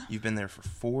college. Yeah. You've been there for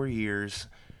 4 years,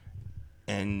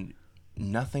 and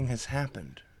nothing has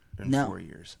happened in 4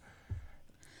 years.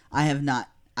 I have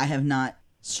not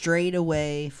strayed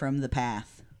away from the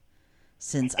path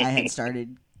since I had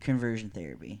started conversion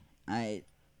therapy. I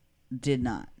did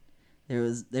not. There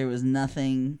was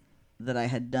nothing that I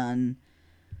had done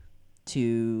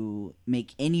to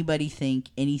make anybody think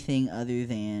anything other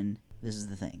than this is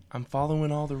the thing. I'm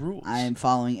following all the rules. I am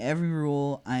following every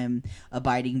rule. I am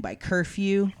abiding by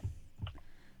curfew.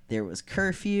 There was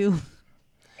curfew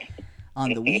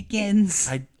on the weekends.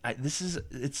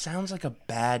 It sounds like a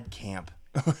bad camp.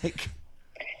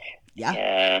 Yeah.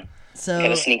 Yeah. So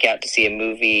gotta sneak out to see a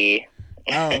movie.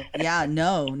 Oh, yeah,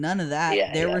 no, none of that.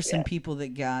 Yeah, there yeah, were some yeah. people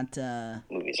that got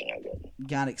Movies are no good.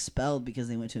 got expelled because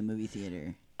they went to a movie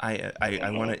theater. I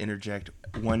want to interject.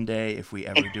 One day, if we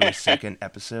ever do a second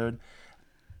episode,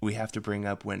 we have to bring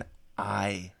up when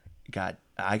I got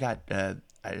I don't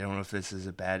know if this is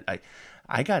a bad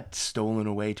I got stolen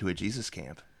away to a Jesus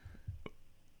camp.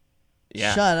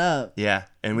 Yeah. Shut up. Yeah,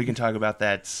 and we can talk about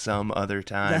that some other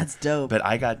time. That's dope. But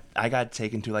I got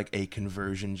taken to like a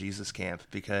conversion Jesus camp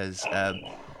because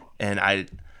and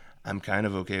I'm kind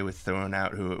of okay with throwing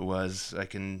out who it was. I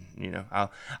can,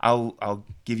 I'll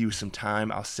give you some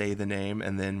time. I'll say the name,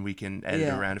 and then we can edit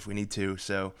around if we need to.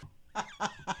 So,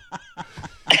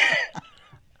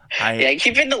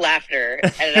 keep in the laughter.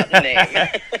 Edit out the name.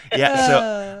 Yeah.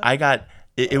 So I got.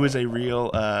 It was a real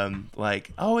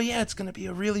oh yeah, it's gonna be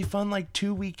a really fun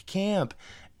 2-week camp,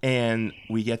 and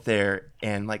we get there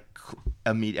and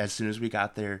as soon as we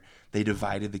got there, they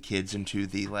divided the kids into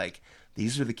the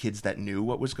these are the kids that knew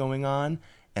what was going on,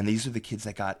 and these are the kids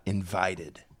that got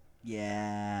invited.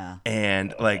 Yeah.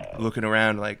 And looking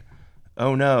around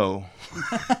oh no.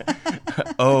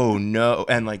 Oh no.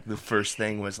 And the first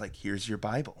thing was here's your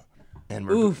Bible. And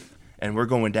we're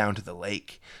going down to the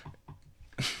lake.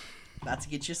 About to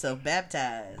get yourself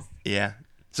baptized. Yeah.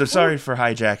 So sorry for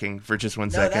hijacking for just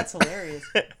 1 second. No, that's hilarious.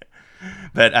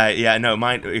 But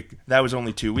mine that was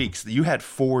only 2 weeks. You had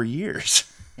 4 years.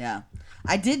 Yeah.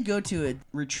 I did go to a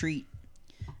retreat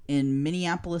in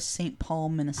Minneapolis, St. Paul,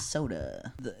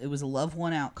 Minnesota. It was a Love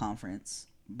One Out conference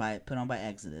put on by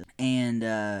Exodus. And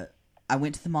I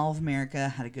went to the Mall of America,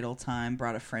 had a good old time,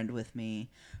 brought a friend with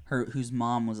me, whose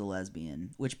mom was a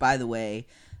lesbian, which, by the way,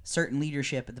 certain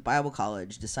leadership at the Bible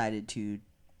college decided to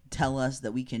tell us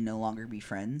that we can no longer be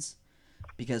friends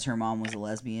because her mom was a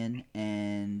lesbian,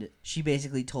 and she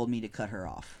basically told me to cut her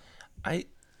off.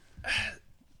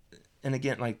 And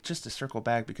again, just to circle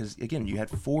back, because again, you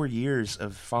had 4 years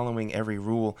of following every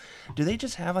rule. Do they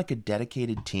just have a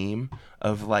dedicated team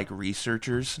of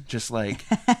researchers, just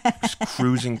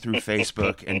cruising through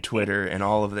Facebook and Twitter and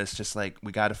all of this, just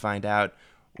we got to find out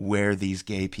where these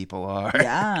gay people are?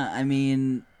 Yeah, I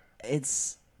mean,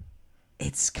 it's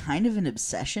kind of an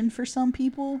obsession for some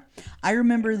people. I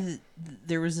remember that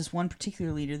there was this one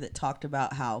particular leader that talked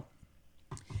about how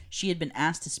she had been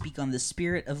asked to speak on the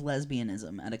spirit of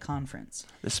lesbianism at a conference.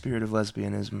 The Spirit of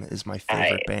Lesbianism is my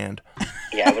favorite band.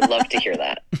 Yeah, I would love to hear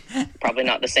that. Probably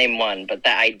not the same one, but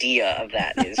the idea of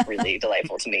that is really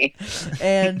delightful to me.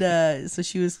 And so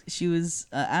she was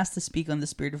asked to speak on the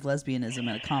spirit of lesbianism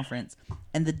at a conference,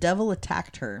 and the devil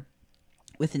attacked her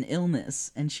with an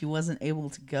illness, and she wasn't able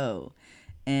to go.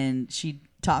 And she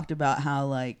talked about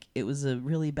how it was a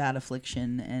really bad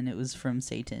affliction, and it was from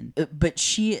Satan. But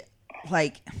she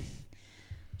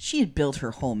had built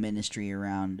her whole ministry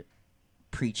around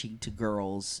preaching to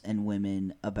girls and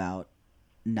women about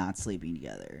not sleeping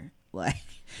together.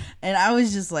 And I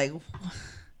was just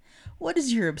what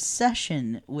is your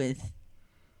obsession with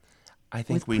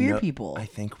queer people? I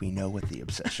think we know what the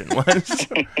obsession was.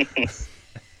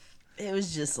 It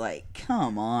was just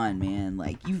come on, man.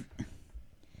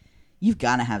 You've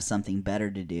got to have something better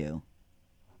to do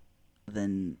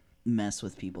than mess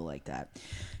with people like that.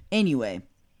 Anyway,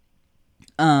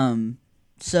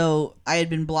 so I had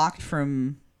been blocked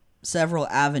from several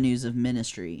avenues of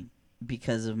ministry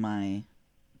because of my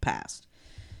past,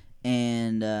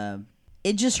 and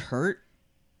it just hurt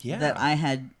that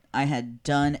I had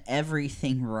done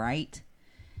everything right,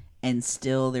 and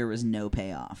still there was no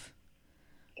payoff.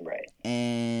 Right.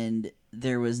 And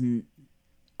there was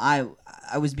I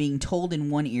was being told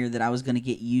in one ear that I was going to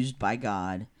get used by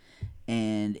God,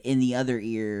 and in the other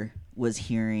ear was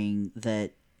hearing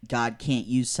that God can't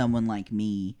use someone like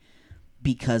me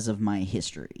because of my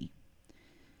history.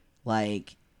 A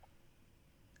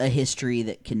history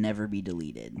that can never be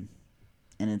deleted.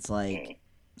 And it's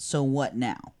so what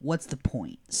now? What's the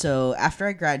point? So after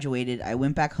I graduated, I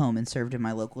went back home and served in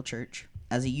my local church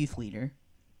as a youth leader.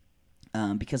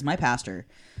 Because my pastor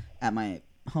at my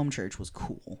home church was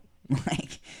cool.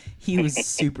 He was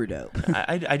super dope.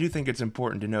 I do think it's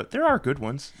important to note there are good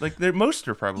ones. Most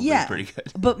are probably pretty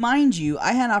good. But mind you,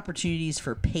 I had opportunities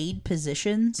for paid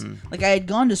positions. I had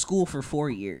gone to school for 4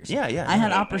 years. Yeah. I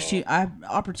had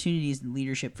opportunities in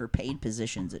leadership for paid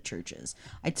positions at churches.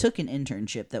 I took an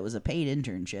internship that was a paid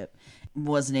internship.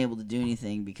 Wasn't able to do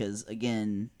anything because,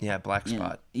 again... Yeah, black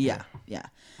spot. Yeah.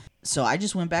 So I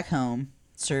just went back home,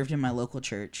 served in my local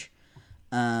church.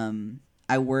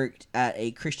 I worked at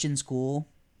a Christian school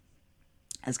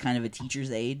as kind of a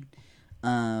teacher's aide.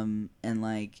 And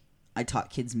I taught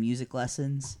kids music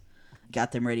lessons,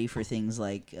 got them ready for things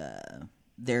it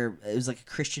was a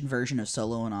Christian version of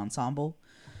solo and ensemble.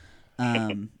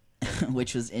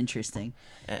 which was interesting.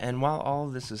 And while all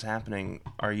of this is happening,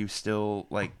 are you still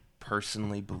like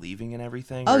personally believing in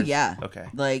everything? Oh yeah. Okay.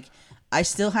 Like I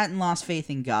still hadn't lost faith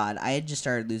in God. I had just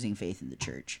started losing faith in the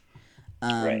church.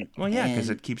 Right. Well, yeah,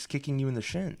 because it keeps kicking you in the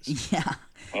shins. Yeah.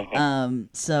 Uh-huh.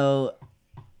 So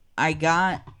I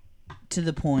got to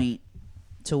the point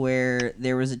to where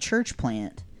there was a church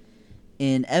plant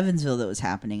in Evansville that was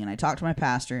happening, and I talked to my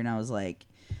pastor, and I was like,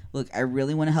 look, I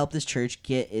really want to help this church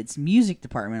get its music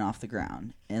department off the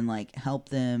ground and like help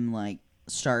them like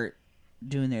start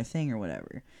doing their thing or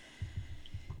whatever.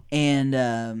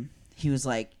 And he was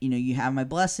like, you have my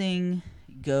blessing.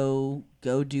 Go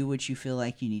do what you feel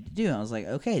like you need to do. I was like,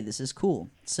 okay, this is cool.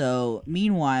 So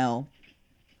meanwhile,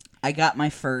 I got my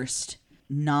first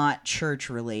not church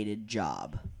related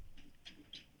job,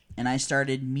 and I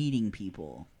started meeting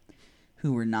people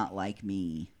who were not like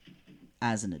me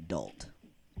as an adult.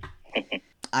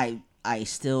 I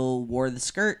still wore the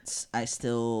skirts. I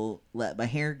still let my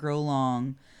hair grow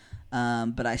long.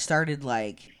 But I started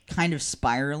like kind of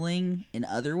spiraling in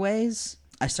other ways.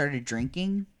 I started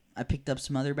drinking. I picked up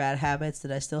some other bad habits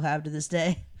that I still have to this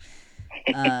day.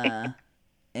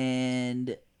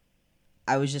 And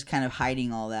I was just kind of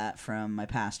hiding all that from my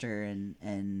pastor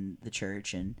and the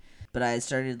church. But I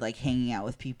started like hanging out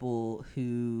with people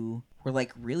who were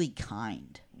like really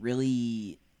kind,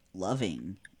 really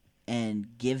loving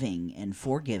and giving and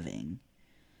forgiving.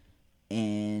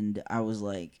 And I was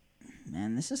like,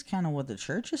 man, this is kind of what the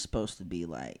church is supposed to be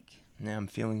like. Yeah, I'm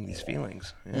feeling these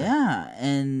feelings. Yeah,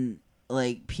 and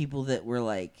like people that were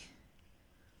like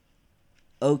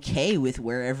okay with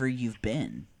wherever you've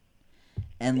been.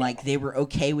 And like they were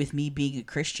okay with me being a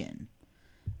Christian.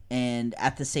 And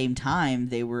at the same time,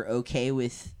 they were okay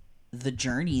with the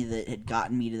journey that had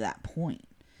gotten me to that point.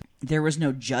 There was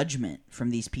no judgment from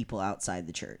these people outside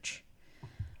the church.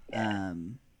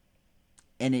 And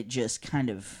it just kind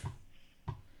of,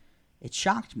 it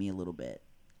shocked me a little bit.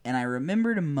 And I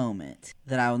remembered a moment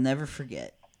that I will never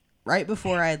forget. Right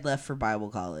before I had left for Bible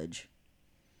college,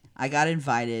 I got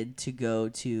invited to go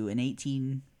to an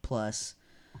 18-plus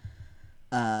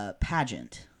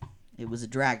pageant. It was a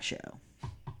drag show.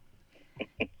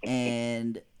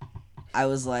 And I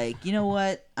was like, you know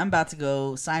what? I'm about to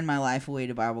go sign my life away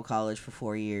to Bible college for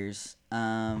 4 years.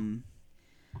 I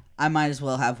might as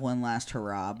well have one last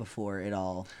hurrah before it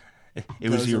all It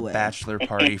was your away. bachelor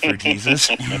party for Jesus.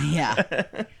 Yeah.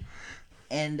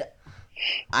 And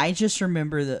I just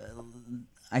remember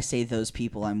I say those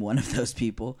people, I'm one of those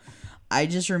people. I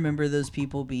just remember those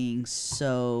people being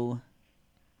so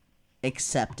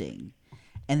accepting.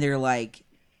 And they're like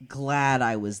glad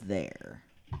I was there.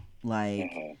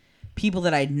 Like people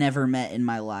that I'd never met in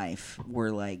my life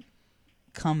were like,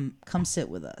 come sit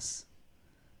with us.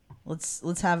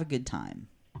 Let's have a good time.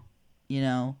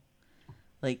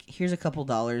 Like here's a couple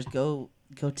dollars. Go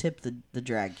tip the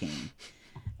drag king.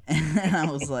 And I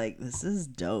was like, this is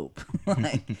dope.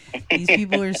 Like these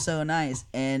people are so nice.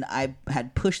 And I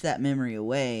had pushed that memory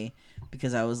away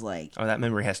because I was like, oh, that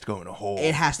memory has to go in a hole.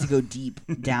 It has to go deep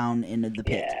down into the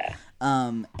pit. Yeah.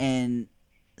 And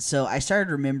so I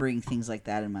started remembering things like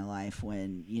that in my life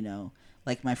when,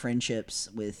 like my friendships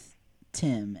with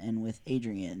Tim and with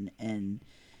Adrian and,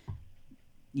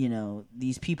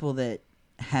 these people that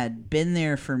had been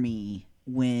there for me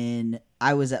when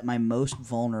I was at my most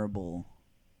vulnerable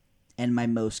and my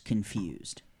most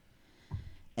confused.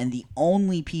 And the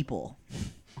only people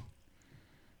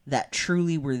that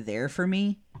truly were there for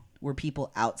me were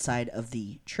people outside of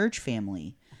the church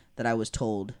family that I was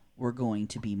told were going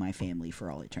to be my family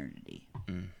for all eternity.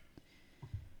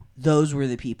 Those were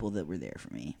the people that were there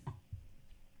for me.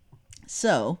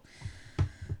 So,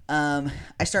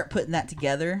 I start putting that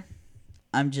together.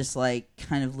 I'm just like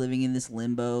kind of living in this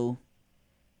limbo,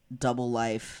 double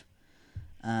life,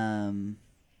 hanging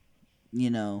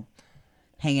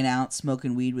out,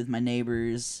 smoking weed with my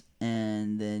neighbors,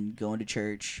 and then going to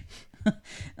church.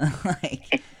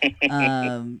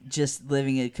 Just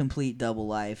living a complete double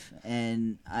life.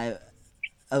 And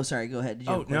sorry, go ahead. Did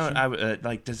you have a question?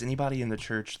 No, does anybody in the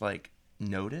church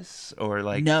notice or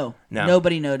No,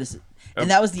 nobody noticed it.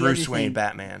 And that was the Bruce other Wayne thing.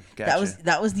 Batman. Gotcha.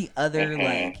 That was the other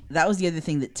that was the other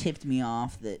thing that tipped me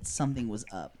off that something was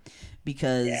up.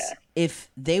 Because if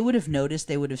they would have noticed,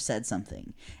 they would have said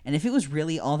something. And if it was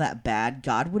really all that bad,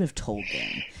 God would have told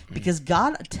them. Because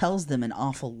God tells them an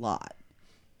awful lot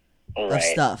of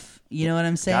stuff. You know what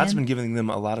I'm saying? God's been giving them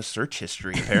a lot of search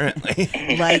history, apparently.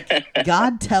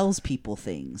 God tells people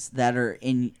things that are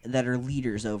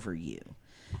leaders over you.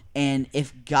 And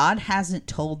if God hasn't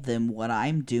told them what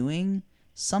I'm doing,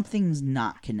 something's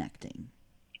not connecting.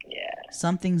 Yeah.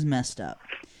 Something's messed up.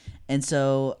 And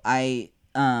so I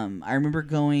remember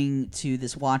going to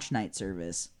this watch night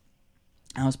service.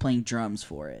 I was playing drums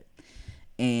for it.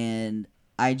 And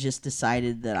I just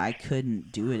decided that I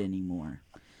couldn't do it anymore.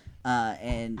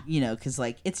 And, you know, because,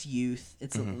 like, it's youth.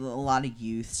 It's a lot of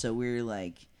youth. So we're,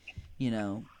 like, you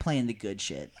know, playing the good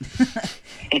shit.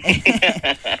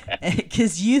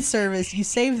 Because youth service, you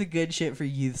save the good shit for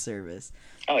youth service.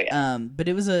 Oh, yeah. But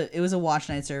it was a watch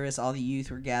night service. All the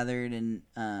youth were gathered,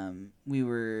 and we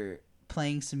were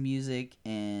playing some music,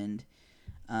 and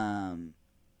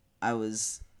I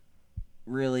was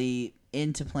really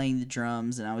into playing the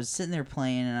drums, and I was sitting there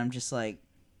playing, and I'm just like,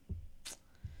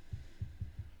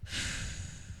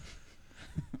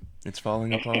 it's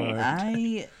falling apart.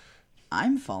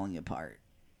 I'm falling apart.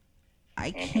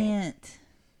 I can't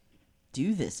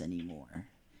do this anymore.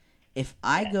 If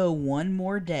I go one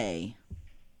more day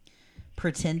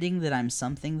pretending that I'm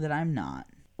something that I'm not,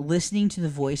 listening to the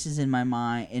voices in my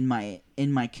mind,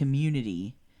 in my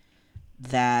community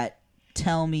that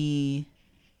tell me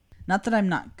not that I'm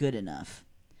not good enough,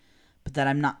 but that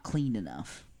I'm not clean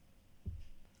enough.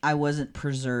 I wasn't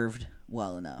preserved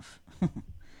well enough.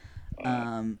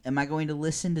 Am I going to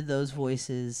listen to those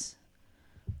voices,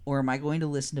 or am I going to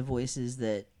listen to voices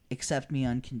that accept me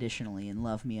unconditionally and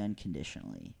love me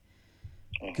unconditionally?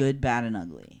 Good, bad, and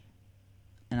ugly.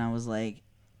 And I was like,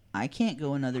 I can't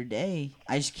go another day.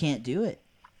 I just can't do it.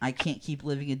 I can't keep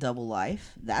living a double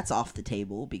life. That's off the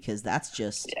table, because that's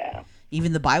just... Yeah.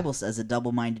 Even the Bible says a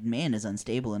double-minded man is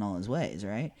unstable in all his ways,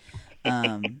 right?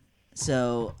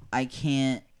 So I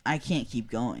can't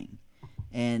keep going.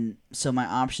 And so my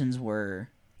options were,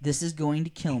 this is going to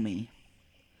kill me,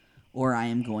 or I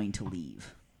am going to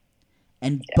leave.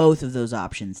 And both of those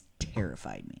options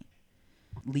terrified me.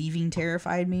 Leaving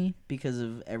terrified me because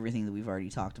of everything that we've already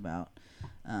talked about.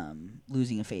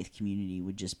 Losing a faith community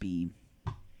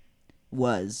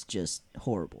was just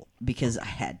horrible, because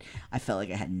I felt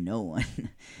like I had no one.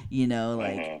 You know,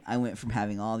 like, I went from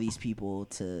having all these people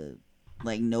to,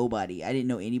 like, nobody. I didn't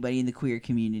know anybody in the queer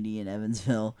community in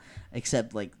Evansville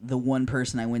except, like, the one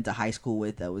person I went to high school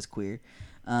with that was queer.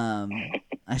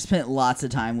 I spent lots of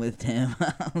time with Tim.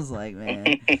 I was like,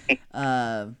 man.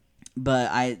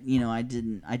 But I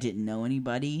didn't know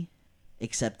anybody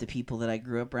except the people that I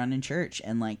grew up around in church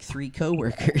and, like, 3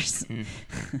 coworkers.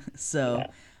 So,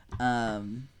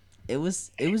 it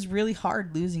was really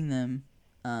hard losing them.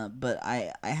 But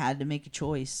I had to make a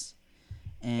choice,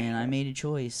 and I made a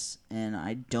choice, and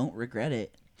I don't regret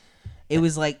it.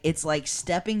 It's like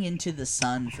stepping into the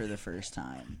sun for the first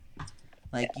time.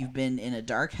 Like, you've been in a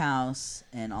dark house,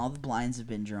 and all the blinds have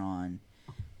been drawn,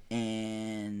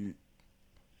 and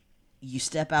you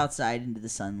step outside into the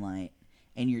sunlight,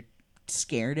 and you're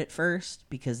scared at first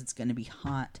because it's going to be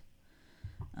hot.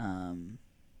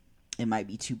 It might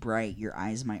be too bright. Your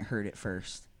eyes might hurt at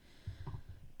first.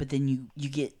 But then you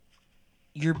get...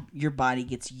 Your body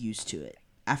gets used to it.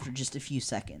 After just a few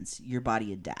seconds, your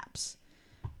body adapts.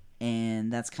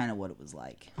 And that's kind of what it was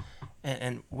like.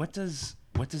 And what does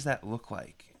that look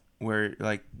like? Where,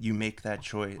 like, you make that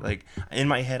choice? Like, in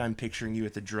my head, I'm picturing you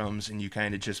at the drums, and you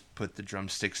kind of just put the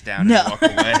drumsticks down and walk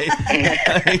away.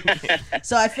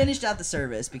 So I finished out the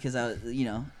service because I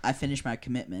finished my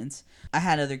commitments. I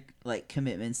had other, like,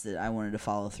 commitments that I wanted to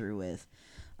follow through with.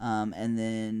 But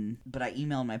I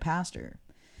emailed my pastor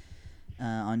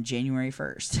on January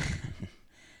 1st.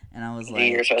 And I was like... New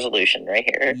Year's resolution right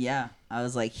here. Yeah. I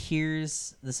was like,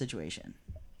 here's the situation.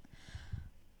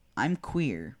 I'm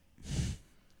queer.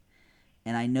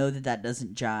 And I know that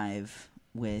doesn't jive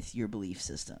with your belief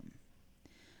system.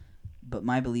 But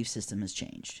my belief system has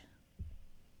changed.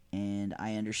 And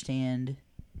I understand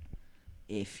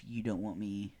if you don't want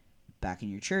me back in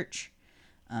your church.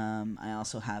 I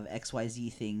also have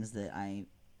XYZ things that I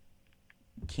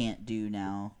can't do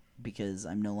now because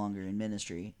I'm no longer in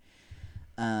ministry.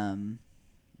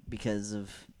 Because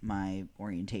of my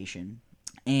orientation.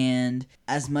 And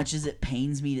as much as it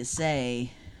pains me to say,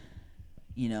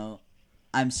 you know,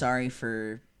 I'm sorry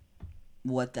for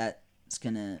what that's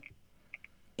gonna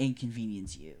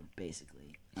inconvenience you,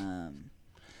 basically.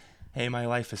 Hey, my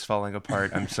life is falling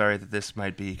apart. I'm sorry that this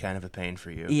might be kind of a pain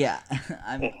for you. Yeah,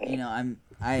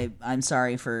 I'm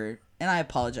sorry for, and I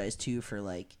apologize too for,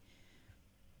 like,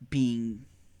 being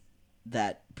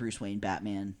that Bruce Wayne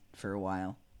Batman for a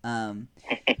while.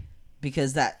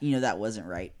 Because that wasn't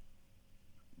right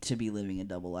to be living a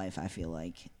double life. I feel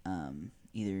like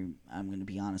either I'm going to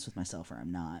be honest with myself or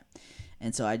I'm not.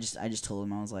 And so I just told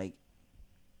him, I was like,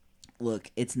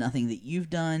 look, it's nothing that you've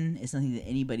done. It's nothing that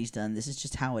anybody's done. This is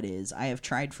just how it is. I have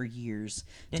tried for years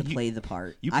to play the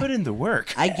part. You put in the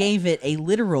work. I gave it a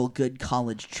literal good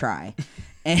college try.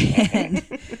 And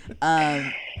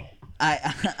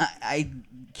I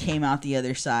came out the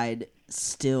other side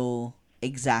still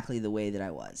exactly the way that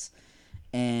I was.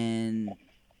 And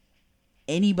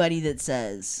anybody that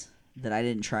says that I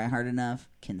didn't try hard enough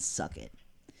can suck it,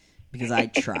 because I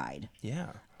tried. Yeah.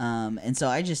 And so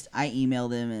I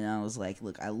emailed him and I was like,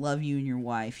 look, I love you and your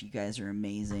wife. You guys are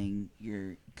amazing.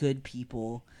 You're good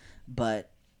people, but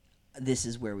this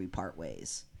is where we part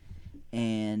ways.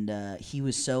 And he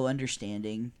was so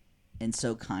understanding and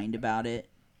so kind about it.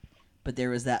 But there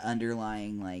was that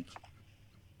underlying, like,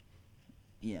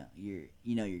 yeah, you're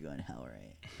going to hell,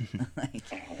 right? Like,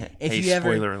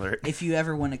 spoiler alert. If you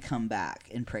ever want to come back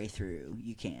and pray through,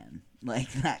 you can.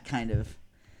 Like, that kind of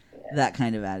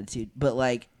attitude. But,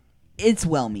 like, it's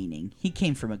well-meaning. It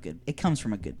comes from a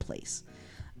good place.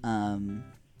 I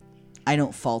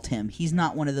don't fault him. He's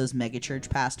not one of those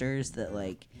megachurch pastors that,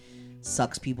 like,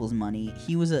 sucks people's money.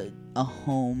 He was a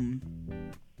home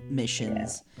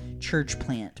missions church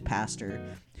plant pastor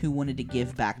who wanted to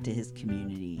give back to his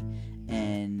community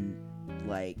and,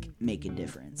 like, make a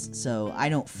difference. So I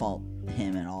don't fault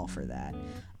him at all for that.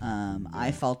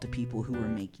 I fault the people who were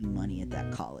making money at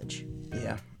that college.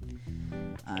 Yeah.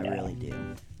 I really do.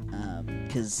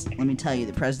 Because let me tell you,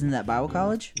 the president of that Bible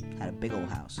college had a big old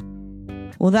house.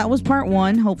 Well, that was part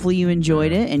 1. Hopefully you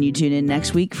enjoyed it, and you tune in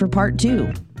next week for part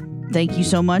 2. Thank you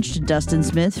so much to Dustin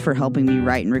Smith for helping me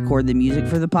write and record the music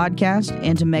for the podcast,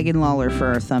 and to Megan Lawler for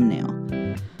our thumbnail.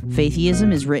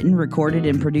 Faitheism is written, recorded,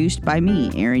 and produced by me,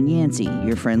 Eren Yancey,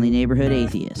 your friendly neighborhood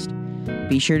atheist.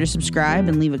 Be sure to subscribe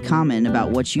and leave a comment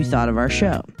about what you thought of our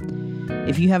show.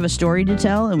 If you have a story to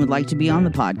tell and would like to be on the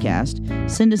podcast,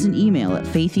 send us an email at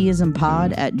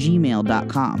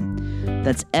faitheismpod@gmail.com.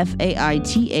 That's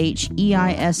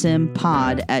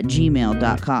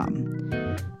FAITHEISMpod@gmail.com.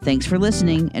 Thanks for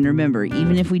listening, and remember,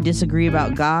 even if we disagree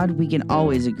about God, we can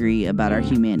always agree about our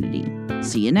humanity.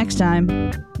 See you next time.